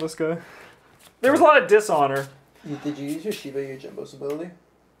conflict, though? shuffle this guy. There was a lot of dishonor. Did you use your Shiba Yojimbo's ability?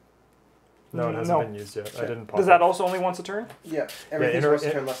 No, it hasn't No. been used yet. I Okay. didn't pop Does it. that also only once a turn? Yeah. Everything's once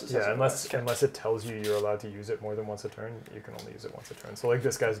a turn unless it says otherwise. unless it tells you you're allowed to use it more than once a turn, you can only use it once a turn. So like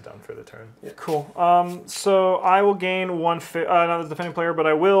this guy's done for the turn. Cool. So I will gain 1 not the defending player, but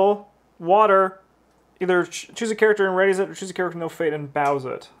I will water. Either choose a character and readies it, or choose a character with no fate and bows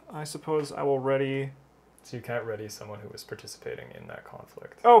it. I suppose I will ready. So you can't ready someone who is participating in that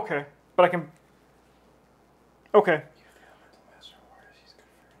conflict. Oh, okay, but I can. Okay.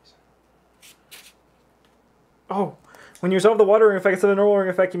 Oh, when you resolve the water ring effect instead of the normal ring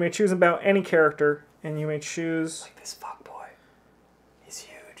effect, you may choose about any character, and you may choose. Like this fuckboy. He's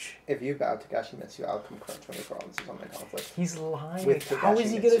huge. If you bow Togashi Mitsu, I'll come crunch 20 provinces on my conflict. He's lying. With How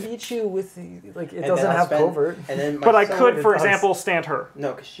is he gonna Togashi beat you with the like? It And doesn't then I'll have spend- covert. And then my But I son- could, it for does. example, stand her.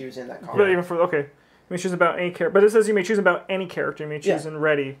 No, because she was in that But combat. even for okay, you may choose about any character. But it says you may choose about any character. You may choose Yeah. in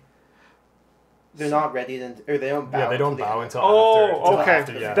ready. They're not ready, or they don't bow. Yeah, they don't until the bow end. until Oh, after. until okay.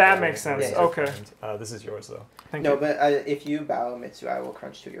 after, yeah, That the makes ring- sense. rings Okay. are framed. This is yours though. Thank No, you. but if you bow Mitsu, I will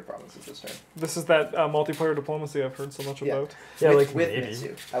crunch 2 of your provinces this turn. This is that multiplayer diplomacy I've heard so much Yeah. about. Yeah, with, like with maybe.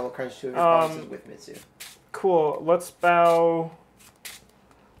 Mitsu. I will crunch 2 of your Um, provinces with Mitsu. Cool. Let's bow.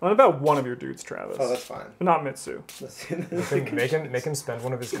 What about one of your dudes, Travis? Oh, that's fine. Not Mitsu. Make him spend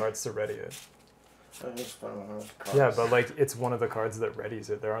one of his cards to ready it. I just spun one of the Yeah, cards. but like it's one of the cards that readies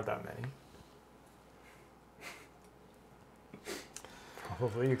it. There aren't that many.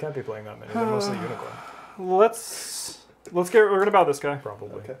 Probably you can't be playing that many. They're mostly unicorn. Let's get. We're gonna bow this guy. Probably.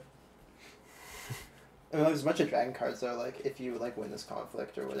 Okay. I mean, there's a bunch of dragon cards though. Like if you like win this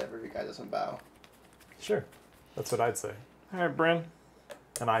conflict or whatever, your guy doesn't bow. Sure. That's what I'd say. All right, Bryn.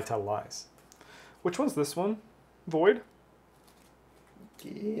 And I tell lies. Which one's this one? Void.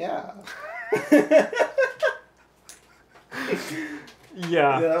 Yeah.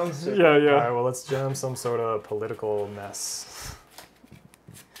 Yeah. that one's sick. Yeah. All right. Well, let's jam some sort of political mess.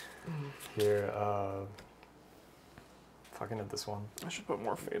 Here. Fucking at this one. I should put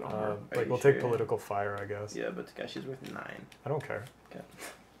more fade on her. Are Like you we'll take sure? political fire, I guess. Yeah, but Takashi's worth 9. I don't care. Okay.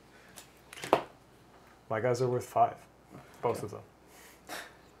 My guys are worth 5. Both of them.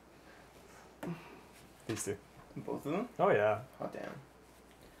 These two. Both of them? Oh yeah. Oh damn.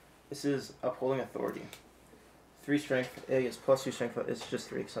 This is upholding authority. 3 strength. It is +2 strength. It's just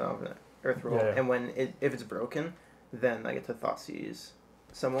 3 because I don't have an earth roll. Yeah. And if it's broken, then I get to thought seize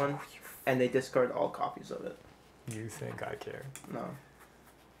someone, and they discard all copies of it. You think I care? No,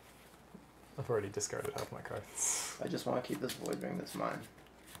 I've already discarded half my cards. I just want to keep this void ring that's mine.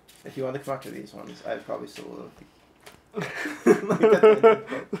 If you want to come after these ones, I'd probably still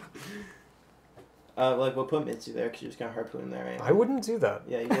like we'll put Mitsu there because you're just gonna harpoon there. Anyway. I wouldn't do that.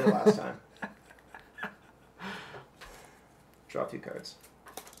 Yeah, you did it last time. Draw 2 cards.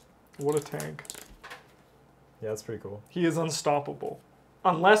 What a tank. Yeah, that's pretty cool. He is unstoppable.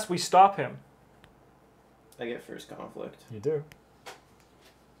 Unless we stop him. I get first conflict. You do.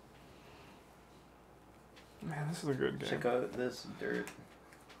 Man, this is a good game. Check out this dirt.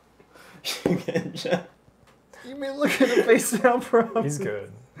 You may look at the face down, bro. He's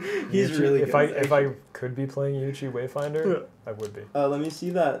good. He's Yuchi- really if good. I could be playing Yuchi Wayfinder, Yeah. I would be. Let me see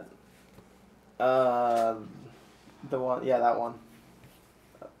that. The one, yeah, that one.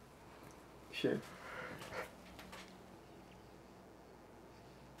 Sure.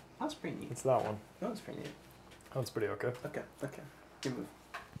 That's pretty neat. It's that one. That was pretty neat. That's pretty okay. Okay. Good move.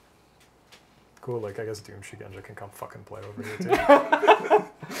 Cool. Like I guess Doom Shigenja can come fucking play over here too.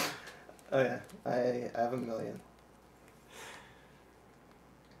 Oh yeah, I have 1 million.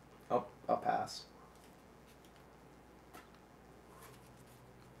 I'll pass.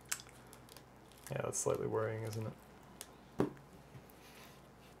 Yeah, that's slightly worrying, isn't it?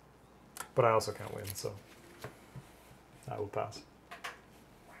 But I also can't win, so I will pass.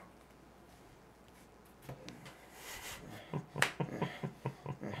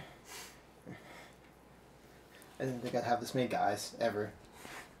 I didn't think I'd have this many guys ever.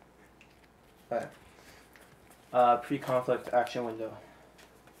 Alright. Pre-conflict action window.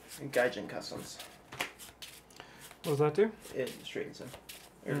 Gaijin Customs. What does that do? It straightens him.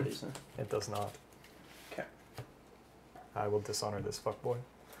 Or Hmm. releases him. It does not. 'Kay. I will dishonor this fuckboy.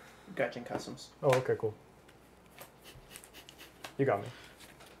 Gaijin Customs. Oh, okay, cool. You got me.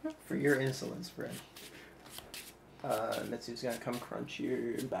 For your insolence, Brent. Mitsu's gonna come crunch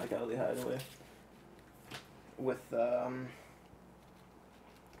your back alley hideaway. With,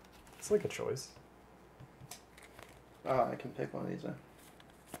 It's like a choice. oh, I can pick one of these.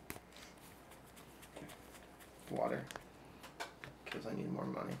 Water. Because I need more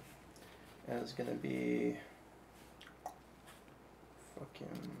money. And it's gonna be...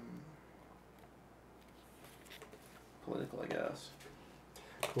 fucking... political, I guess.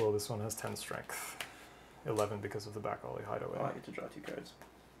 Cool, this one has 10 strength. 11 because of the back alley hideaway. Oh, I get to draw 2 cards.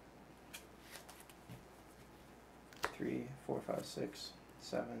 3, 4, 5, 6,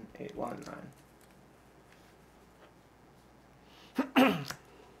 7, 8, 1, and 9. Man,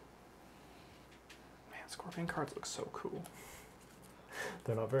 Scorpion cards look so cool.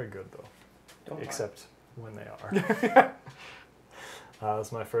 They're not very good though, Don't lie. except when they are.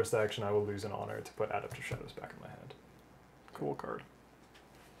 That's my first action. I will lose an honor to put Adept of Shadows back in my hand. Cool card.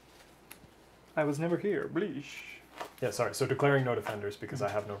 I I was never here. Bleesh. Yeah, sorry. So declaring no defenders because I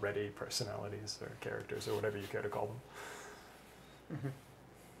have no ready personalities or characters or whatever you care to call them. Mm-hmm.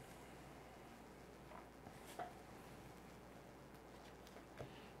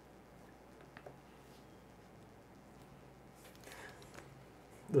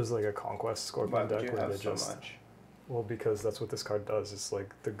 There's like a Conquest Why Scorpion would deck you where have they so just much? well because that's what this card does. It's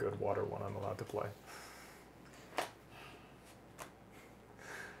like the good water one I'm allowed to play.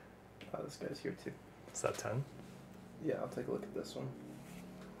 Oh, this guy's here too. Is that 10? Yeah, I'll take a look at this one.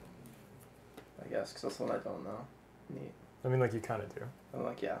 I guess, because that's the one I don't know. Neat. I mean, like you kind of do, I'm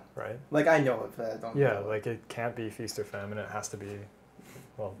like, yeah. right? Like, I know it, but I don't Yeah, know like it can't be Feast or Famine. It has to be.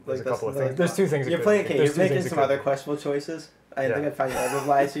 Well, Like, there's a couple of that's- things. There's two things. it You're could playing, be. okay, There's you're two making things it some could other be. questionable choices. I Yeah. think I found Web of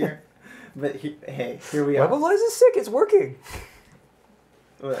Lies here. But hey, here we are. Web of Lies is sick. It's working.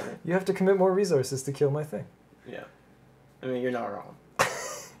 Whatever. You have to commit more resources to kill my thing. Yeah. I mean, you're not wrong.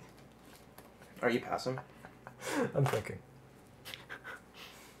 Are you passing? I'm thinking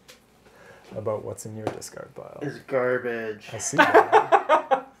about what's in your discard pile. It's garbage. I see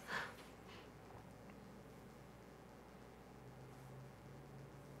that.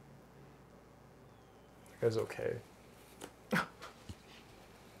 That guy's okay. How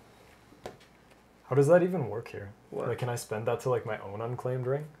does that even work here? What? Like, can I spend that to like my own unclaimed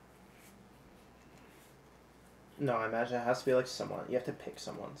ring? No, I imagine it has to be like someone. You have to pick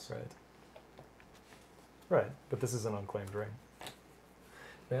someone's. Right. Right, but this is an unclaimed ring.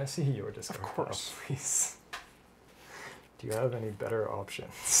 May I see your discard pile, course. please? Do you have any better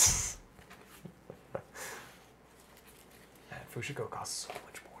options? Man, Fushiko costs so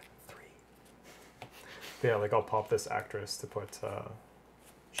much more than 3. But yeah, like I'll pop this actress to put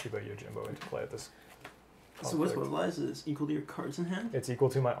Shiba Yojimbo into play at this. So what's conflict. Web of Lies is equal to your cards in hand? It's equal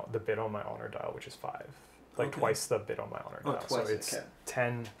to the bid on my honor dial, which is 5. Like Okay. twice the bid on my honor Oh, dial. twice, So it's okay.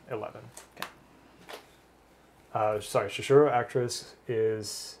 10, 11. Okay. Sorry, Shishiro Actress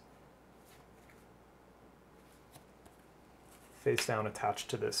is face down attached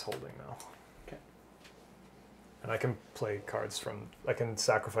to this holding now. Okay. And I can play cards from, I can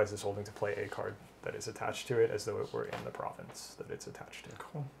sacrifice this holding to play a card that is attached to it as though it were in the province that it's attached to.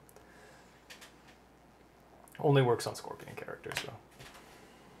 Cool. Only works on Scorpion characters though.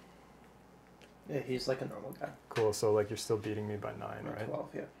 Yeah, he's like a normal guy. Cool, so like you're still beating me by 9, Or right? 12,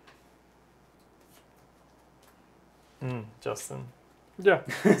 yeah. Justin, Yeah.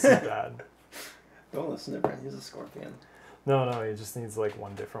 this is bad. Don't listen to Brent, he's a scorpion. No, he just needs like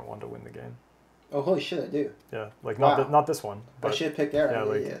one different one to win the game. Oh, holy shit, I do. Yeah, like Wow. not this one, I but should have picked Aaron. yeah,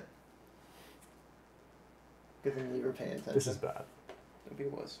 like- Idiot. Good thing you were paying attention. this is bad. Maybe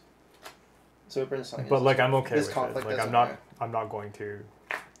it was. So Brent's telling But us like this- I'm okay this with it. conflict Like doesn't I'm matter. not going to.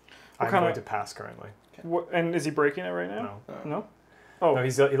 What I'm kinda- going to pass currently. What, and is he breaking it right now? No, Oh. No. Oh. no,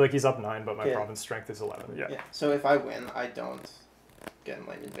 he's up 9, but my Yeah. province strength is 11. Yeah. Yeah. So if I win, I don't get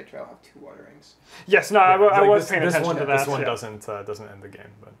enlightened victory. I'll have 2 water rings. Yes. No. Yeah, I like was this, paying this attention one, to that. This one yeah. doesn't end the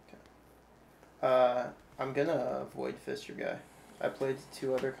game, but I'm gonna Void Fist your guy. I played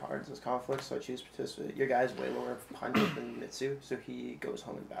 2 other cards as conflict, so I choose participate. Your guy's way lower punch than Mitsu, so he goes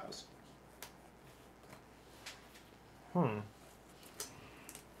home and bows.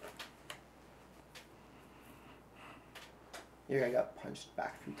 Your guy got punched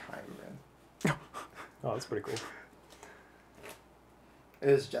back through time, man. oh, that's pretty cool.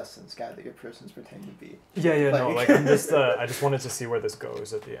 It was Justin's guy that your person's pretending to be. Yeah, no, Like- like I'm just I just wanted to see where this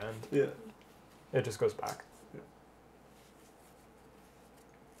goes at the end. Yeah. It just goes back.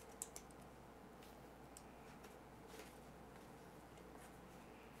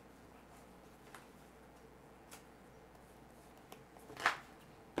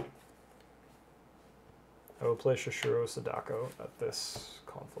 I will play Shishiro Sadako at this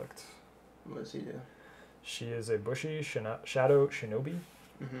conflict. What does he do? She is a bushy shadow shinobi.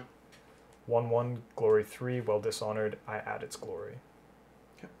 Mm-hmm. 1/1 glory 3, well dishonored. I add its glory.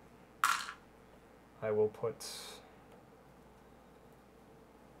 Okay. I will put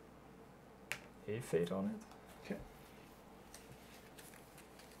a fate on it. Okay.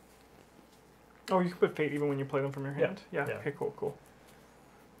 Oh, you can put fate even when you play them from your Yeah, hand. Yeah. yeah. Okay. Cool.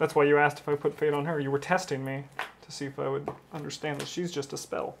 That's why you asked if I put fate on her. You were testing me to see if I would understand that she's just a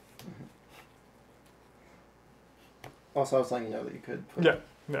spell. Also, I was letting you know that you could put... Yeah.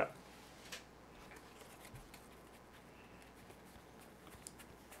 Yeah.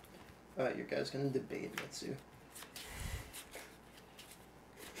 Your guy's gonna debate Mitsu.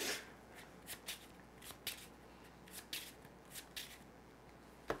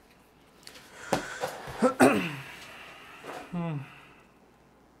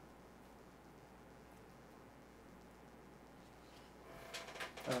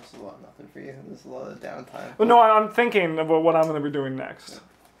 this is a lot of nothing for you. This is a lot of downtime. Well, no, I'm thinking about what I'm going to be doing next. This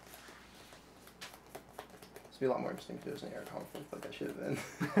would be a lot more interesting if there was an air conflict like I should have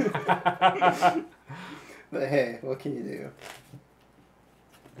been. But hey, what can you do?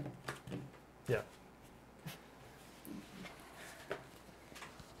 Yeah.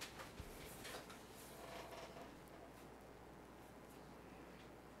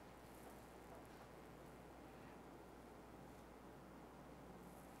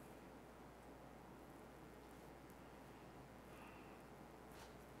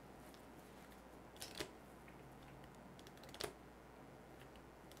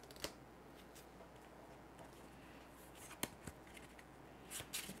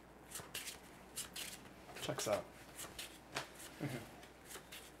 Checks out.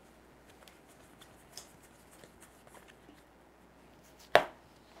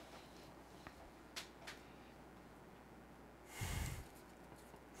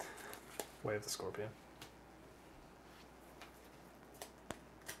 Way of the Scorpion.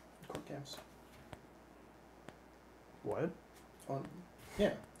 Court games. What?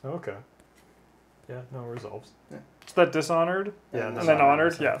 Yeah. Oh, okay. Yeah, no, resolves. Is that dishonored? Yeah, And And then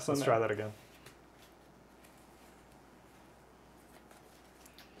honored? So Yes. let's try that again.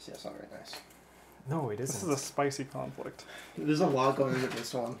 See, that's not very nice. No, it This is isn't. a spicy conflict. There's a lot going into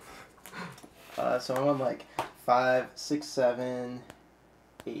this one. So I'm on like 5, 6, 7,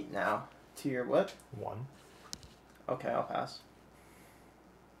 8 now. To your what? 1. Okay, I'll pass.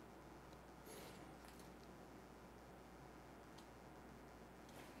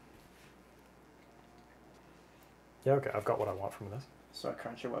 Yeah, okay, I've got what I want from this. So I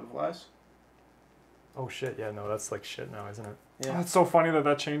crunch your Web of Lies. Oh shit, yeah, no, that's like shit now, isn't it? Oh, Yeah. it's so funny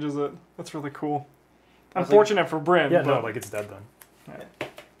that changes it. That's really cool. I was Unfortunate for Bryn. Yeah, but no, like it's dead then.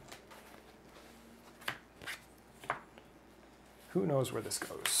 Yeah. Who knows where this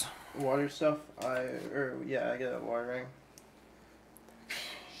goes? Water stuff. I get a water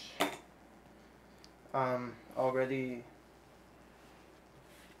ring. Already.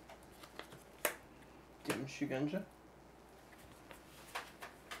 Dim Shugenja.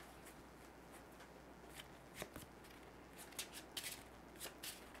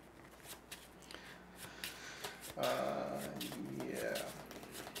 Yeah.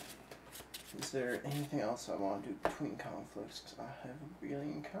 Is there anything else I want to do between conflicts? Because I have a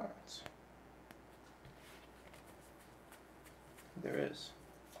billion cards. There is.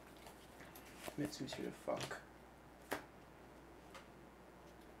 Mitsu's here to fuck.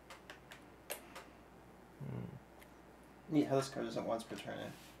 Neat how this card isn't once per turn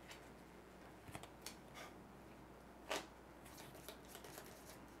in.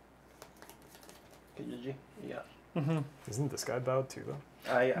 Kijiji? Yeah. Mm-hmm. Isn't this guy bowed too though?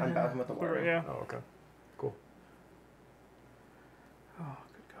 I unbound him with the water. Yeah. Oh, okay. Cool. Oh,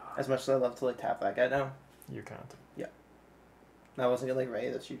 good God. As much as I love to like tap that guy down, You can't. I wasn't gonna like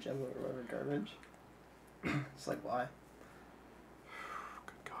raid that shoot gem or whatever garbage. It's like why?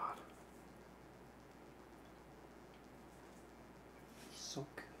 Good God. So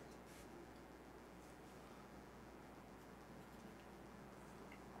good.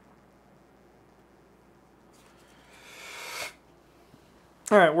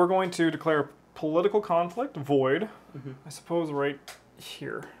 All right, we're going to declare political conflict void. Mm-hmm. I suppose right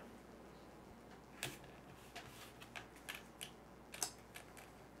here.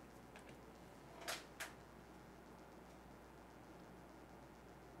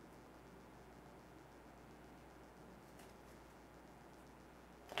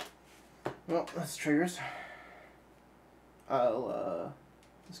 Well, that's triggers. I'll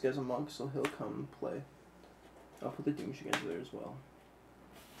this guy's a monk, so he'll come play. I'll put the Doom Shigenja there as well.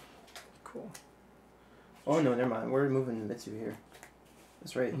 Cool. Oh no, never mind. We're moving Mitsu here.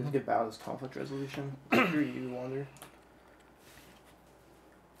 That's right. He was good bow this conflict resolution. Here you wander.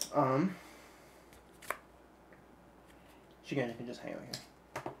 Shigenja can just hang out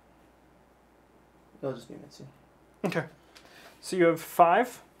here. It'll just be Mitsu. Okay. So you have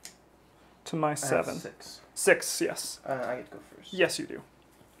 5 to my I have 7. 6. 6, yes. I get to go first. Yes, you do.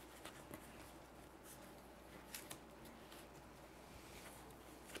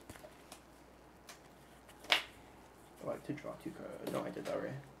 I like to draw 2 cards. No, I did that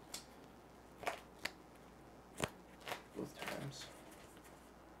already. Both times.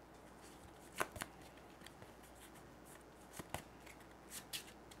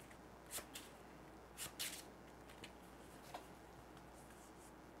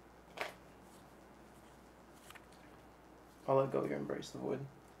 I'll let go. You embrace the void.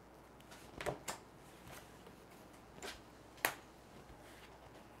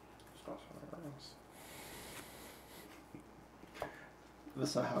 This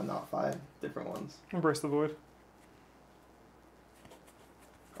somehow not 5 different ones. Embrace the void.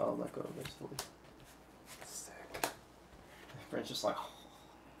 Oh, let go of this void. Sick. Brent's just like,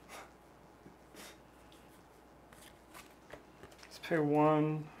 Let's pay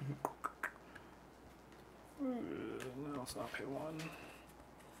 1. No, let's not pay 1.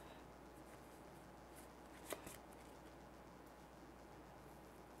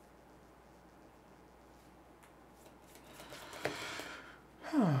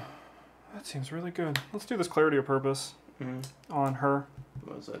 That seems really good. Let's do this clarity of purpose on her.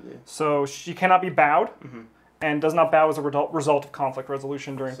 what does that do? So she cannot be bowed Mm-hmm. and does not bow as a result of conflict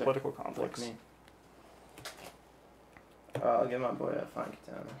resolution during Sick. political Like conflicts. me. I'll give my boy a fine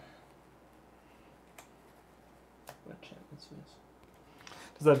katana. What enchantments is?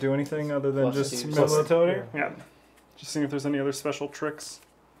 Does that do anything other than Plus just two. militarily? Yeah. Yeah. Just seeing if there's any other special tricks.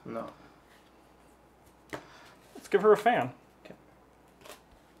 No. Let's give her a fan.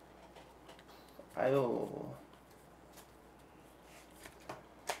 I'll.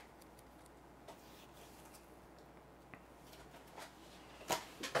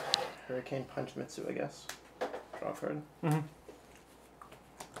 Hurricane Punch Mitsu, I guess. Draw a card. Mm-hmm.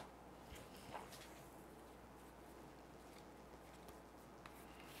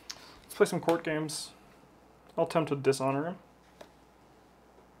 Let's play some court games. I'll attempt to dishonor him.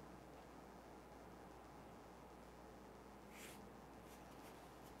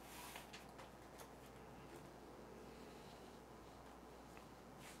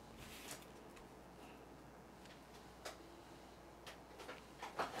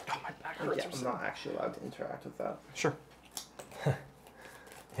 Oh, my back hurts. Yeah, I'm not actually allowed to interact with that. Sure.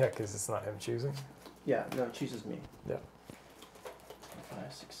 Yeah, because it's not him choosing. Yeah, no, it chooses me. Yeah.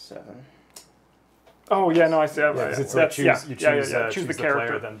 5, 6, 7. Oh yeah, no, I see. Yeah, 'cause it's like That's- choose, you choose, choose the player,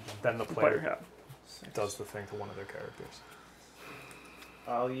 character. then the Player, player yeah. 6. does the thing to one of their characters.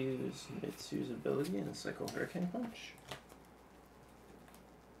 I'll use Mitsu's ability and cycle Hurricane Punch.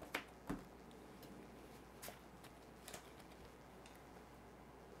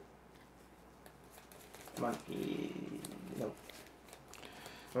 Might be. Nope.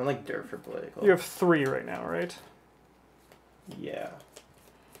 I'm like dirt for political. You have 3 right now, right? Yeah.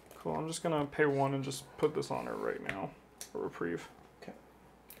 Cool. I'm just gonna pay 1 and just put this on her right now for reprieve.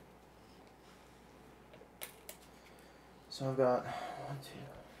 So I've got 1,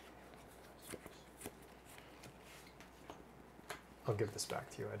 2. I'll give this back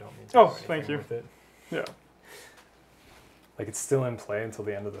to you. I don't need to Oh, do anything thank you. with it. Yeah. Like it's still in play until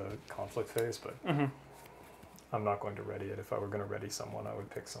the end of the conflict phase, but Mm-hmm. I'm not going to ready it. If I were going to ready someone, I would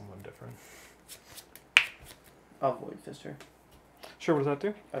pick someone different. I'll Void Fist her. Sure. What does that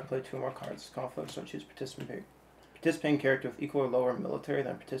do? I play 2 more cards. Conflict, so I choose participating character with equal or lower military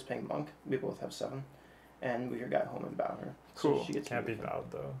than participating monk. We both have 7. And move your guy home and bow her. Cool. So she gets Can't be moved.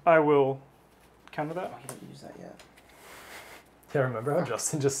 bowed though. I will counter Oh, that. you didn't use that yet. Yeah, remember how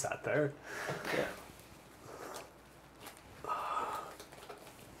Justin just sat there? Yeah.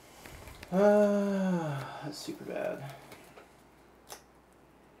 That's super bad.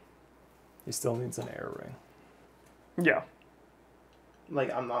 He still needs an air ring. Yeah.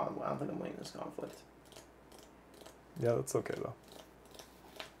 Like, I don't think I'm winning this conflict. Yeah, that's okay though.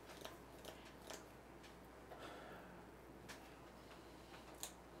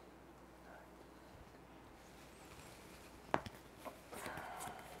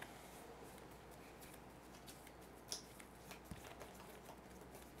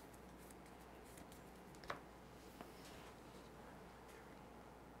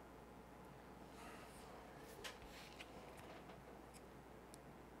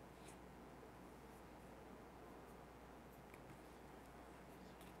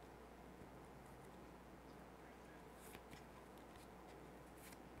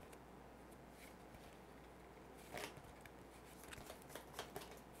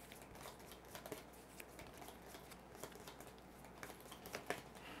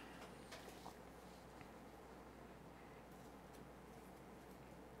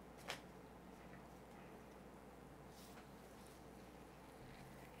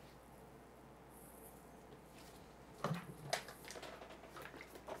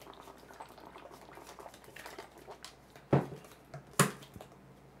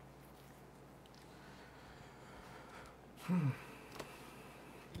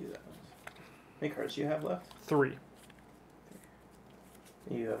 Do that. How many cards do you have left? 3.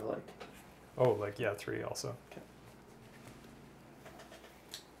 You have like. Oh, like yeah, 3 also.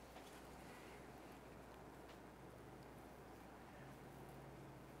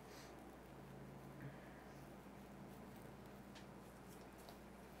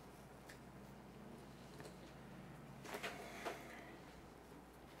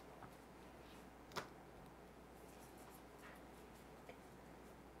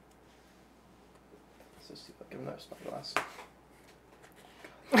 So see if I give him another spyglass.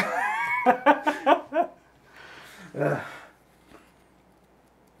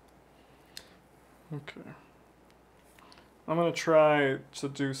 Okay. I'm gonna try to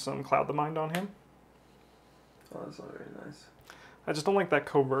do some Cloud the Mind on him. Oh, that's not very nice. I just don't like that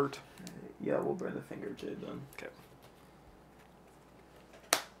covert. Yeah, we'll burn the Finger Jade then. Okay.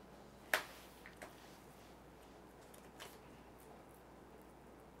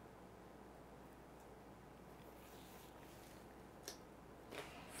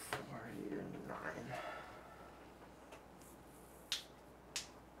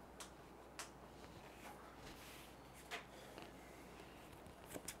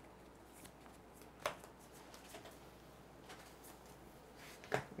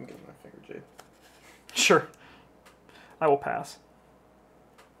 I'm getting my Finger Jade. Sure. I will pass.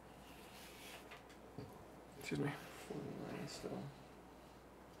 Excuse me. 49 still.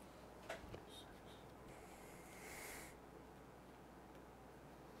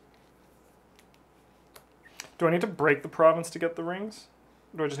 Do I need to break the province to get the rings?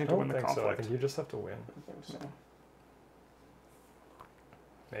 Or do I just I need to win don't the think so. I conflict? think you just have to win. I think so.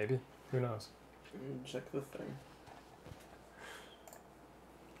 Maybe. Who knows? Check the thing.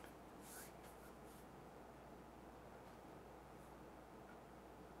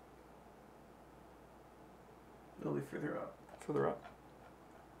 It'll be further up. Further up.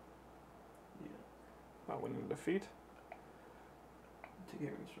 Yeah. Winning defeat. To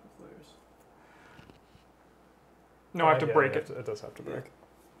get rings from flares. No, I have to Yeah, break you it. have to- it does have to break.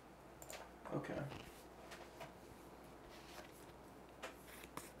 Okay.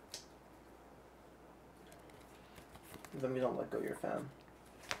 Then we don't let go of your fan.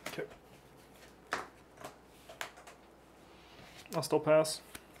 I'll still pass.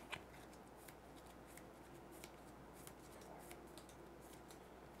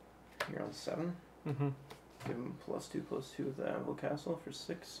 You're on 7. Mm-hmm. Give him +2/+2 with the Anvil Castle for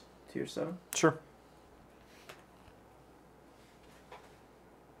 6 to your 7. Sure.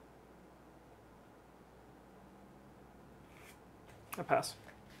 I pass.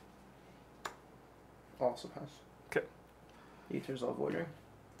 Also pass. Okay. Aether's all voiding.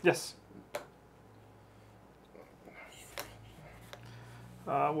 Yes.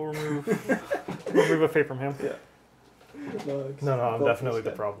 We'll remove a fate from him. Yeah. No, I'm definitely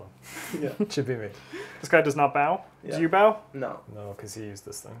the problem. Yeah. It should be me. This guy does not bow. Yeah. Do you bow? No. No, because he used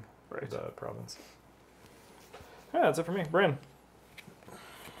this thing. Right. The province. Yeah, that's it for me. Bryn.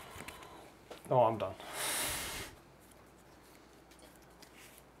 Oh, I'm done.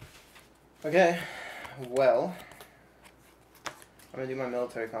 Okay. Well, I'm gonna do my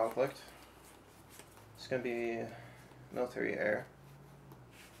military conflict. It's gonna be military air.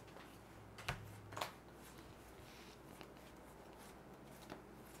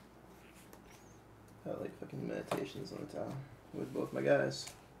 I like fucking meditations on the town with both my guys.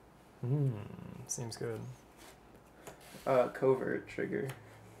 Seems good. Covert trigger.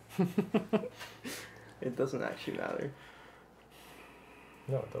 It doesn't actually matter.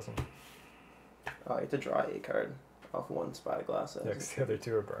 No, it doesn't. Oh, you have to draw a card off one spyglass. Yeah, 'cause the other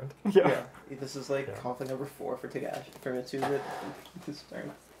two are burned. Yeah. Yeah. This is like Yeah. conflict number 4 for Tagashi. For Mitsuda this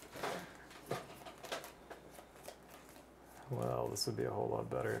turn. Well, this would be a whole lot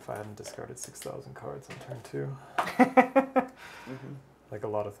better if I hadn't discarded 6,000 cards on turn 2. Mm-hmm. Like, a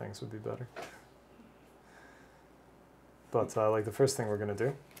lot of things would be better. But, like, the first thing we're going to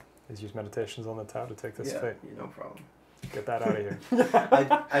do is use Meditations on the Tau to take this fate. No problem. Get that out of here.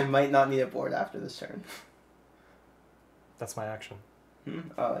 I might not need a board after this turn. That's my action.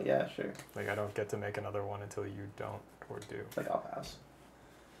 Yeah, sure. Like, I don't get to make another one until you don't or do. Like, I'll pass.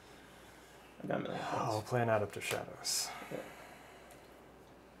 I got a million I'll points. play an Adept of Shadows.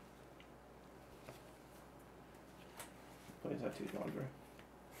 What is that 2 number?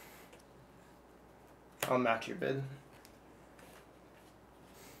 I'll match your bid.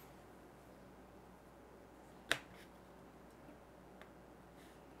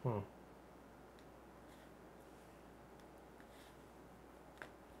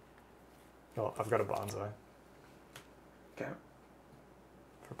 Well, I've got a Bonsai Okay.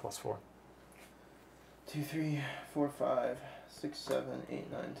 for +4. 2, 3, 4, 5, 6, 7,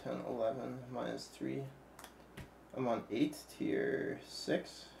 8, 9, 10, 11, -3. I'm on 8, tier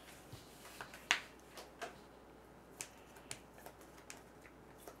 6.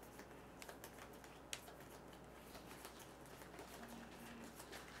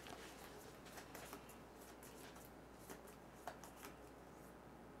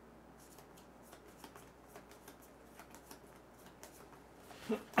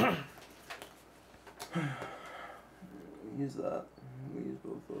 Use that. We use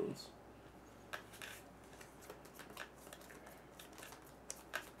both those.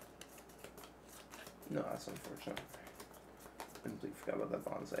 No, that's unfortunate. I completely forgot about that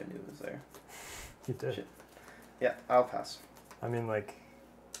bonds I knew was there. You did. Shit. Yeah, I'll pass. I mean, like,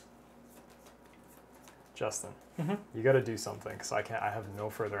 Justin, Mm-hmm. you got to do something because I can't. I have no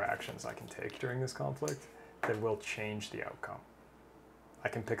further actions I can take during this conflict that will change the outcome. I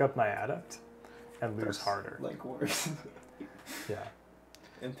can pick up my adept and lose That's, harder. Like worse. Yeah.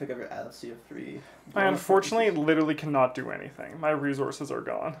 And pick up your Atlas of 3. I unfortunately literally cannot do anything. My resources are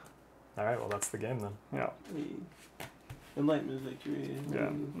gone. All right. Well, that's the game then. Yeah. Enlightenment victory. Yeah.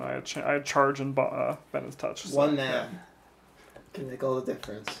 No, I had charge and Bennett's touch. So, One yeah. man can make all the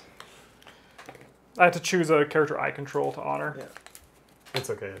difference. I had to choose a character I control to honor. Yeah. It's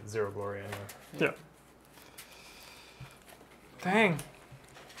okay. 0 glory anyway. Dang.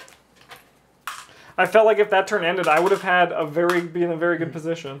 I felt like if that turn ended, I would have had been in a very good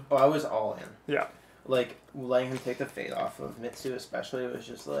position. Oh, I was all in. Yeah. Like, letting him take the fate off of Mitsu especially was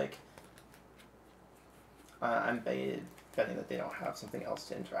just like... I'm betting that they don't have something else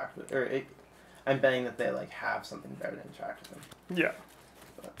to interact with. I'm betting that they, like, have something better to interact with him. Yeah.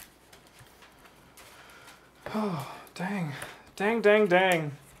 But. Oh, dang.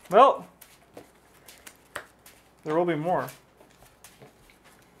 Dang. Well, there will be more.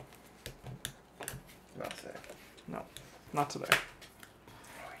 Not today. No, not today.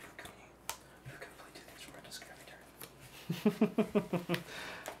 Oh, you can play 2 things from my disc every turn.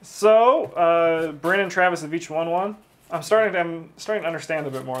 So, Brandon and Travis have each won one. I'm starting to understand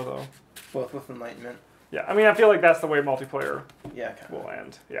a bit more though. Both with Enlightenment. Yeah, I mean, I feel like that's the way multiplayer Yeah, kind will of.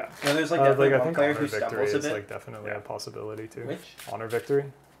 end. Yeah. No, there's like definitely I one think player honor who victory stumbles a is bit. like definitely Yeah. a possibility too. Which? Honor victory.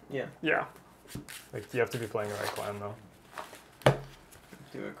 Yeah. Yeah. Like you have to be playing the right clan though,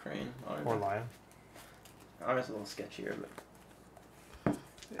 Do a crane. or lion. Honor's a little sketchier, but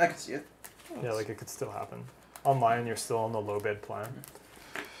I can see it. Yeah, like it could still happen. On lion, you're still on the low bid plan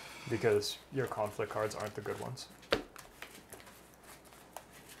because your conflict cards aren't the good ones.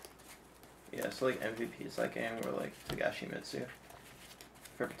 Yeah, so like MVPs like game were like Togashi Mitsu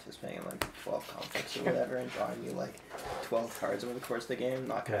for participating in like 12 conflicts or whatever and drawing you like 12 cards over the course of the game,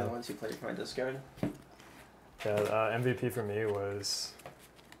 not kind of Yeah. the ones you played from my discard. Yeah, MVP for me was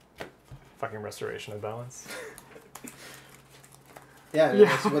fucking Restoration of Balance. Yeah, I mean,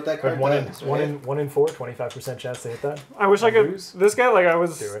 that's what that card Like does, one in 4, 25% chance to hit that. I wish I And could. lose? This guy, like I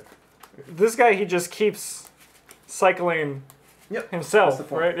was. Do it. This guy, he just keeps cycling Yep. himself, That's the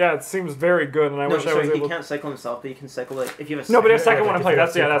point. right? Yeah, it seems very good, and I No, wish I sorry, was he able. can't cycle himself, but he can cycle like if you have a No, but a Yeah, second like one I if played. you have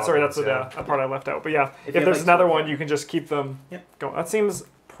That's two that's sorry. That's problems, a part I left out. But yeah, If if you have, there's like, another two- one, you can just keep them Yep. going. That seems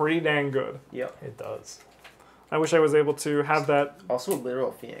pretty dang good. Yep. It does. I wish I was able to have that. Also, a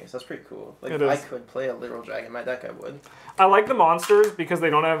literal Phoenix. That's pretty cool. Like, It if I is. could play a literal dragon in my deck, I would. I like the monsters because they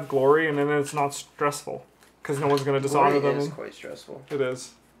don't have glory, and then it's not stressful because no one's going to dishonor Glory them. is quite stressful. It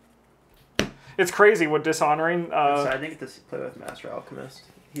is. It's crazy what dishonoring. So I think to play with Master Alchemist.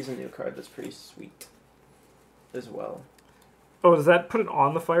 He's a new card that's pretty sweet as well. Oh, does that put it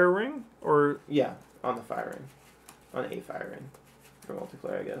on the fire ring or Yeah, on the fire ring. On a fire ring. For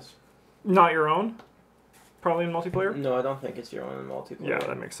multiplayer, I guess. not your own? Probably in multiplayer. No, I don't think it's your own in multiplayer. Yeah,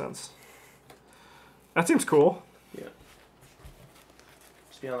 that makes sense. That seems cool. Yeah.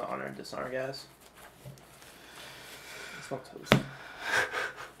 Just be on the honor and dishonor, guys. It's not toast.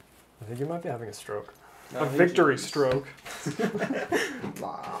 I think you might be having a stroke. No, A he victory just- stroke.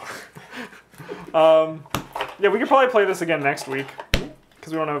 Blah. Yeah, we could probably play this again next week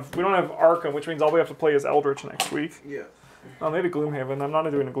because we don't have Arkham, which means all we have to play is Eldritch next week. Yeah. Oh, maybe Gloomhaven. I'm not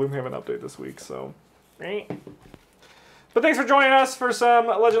doing a Gloomhaven update this week, so. But thanks for joining us for some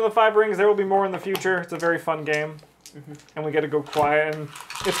Legend of the Five Rings. There will be more in the future. It's a very fun game, and we get to go quiet. And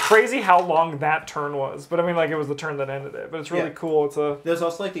it's crazy how long that turn was. But I mean, like it was the turn that ended it. But it's really Yeah. cool. It's a There's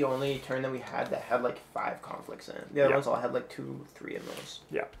also like the only turn that we had that had like 5 conflicts in it. The other Yeah. ones all had like 2, 3 of those.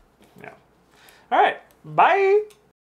 All right. Bye.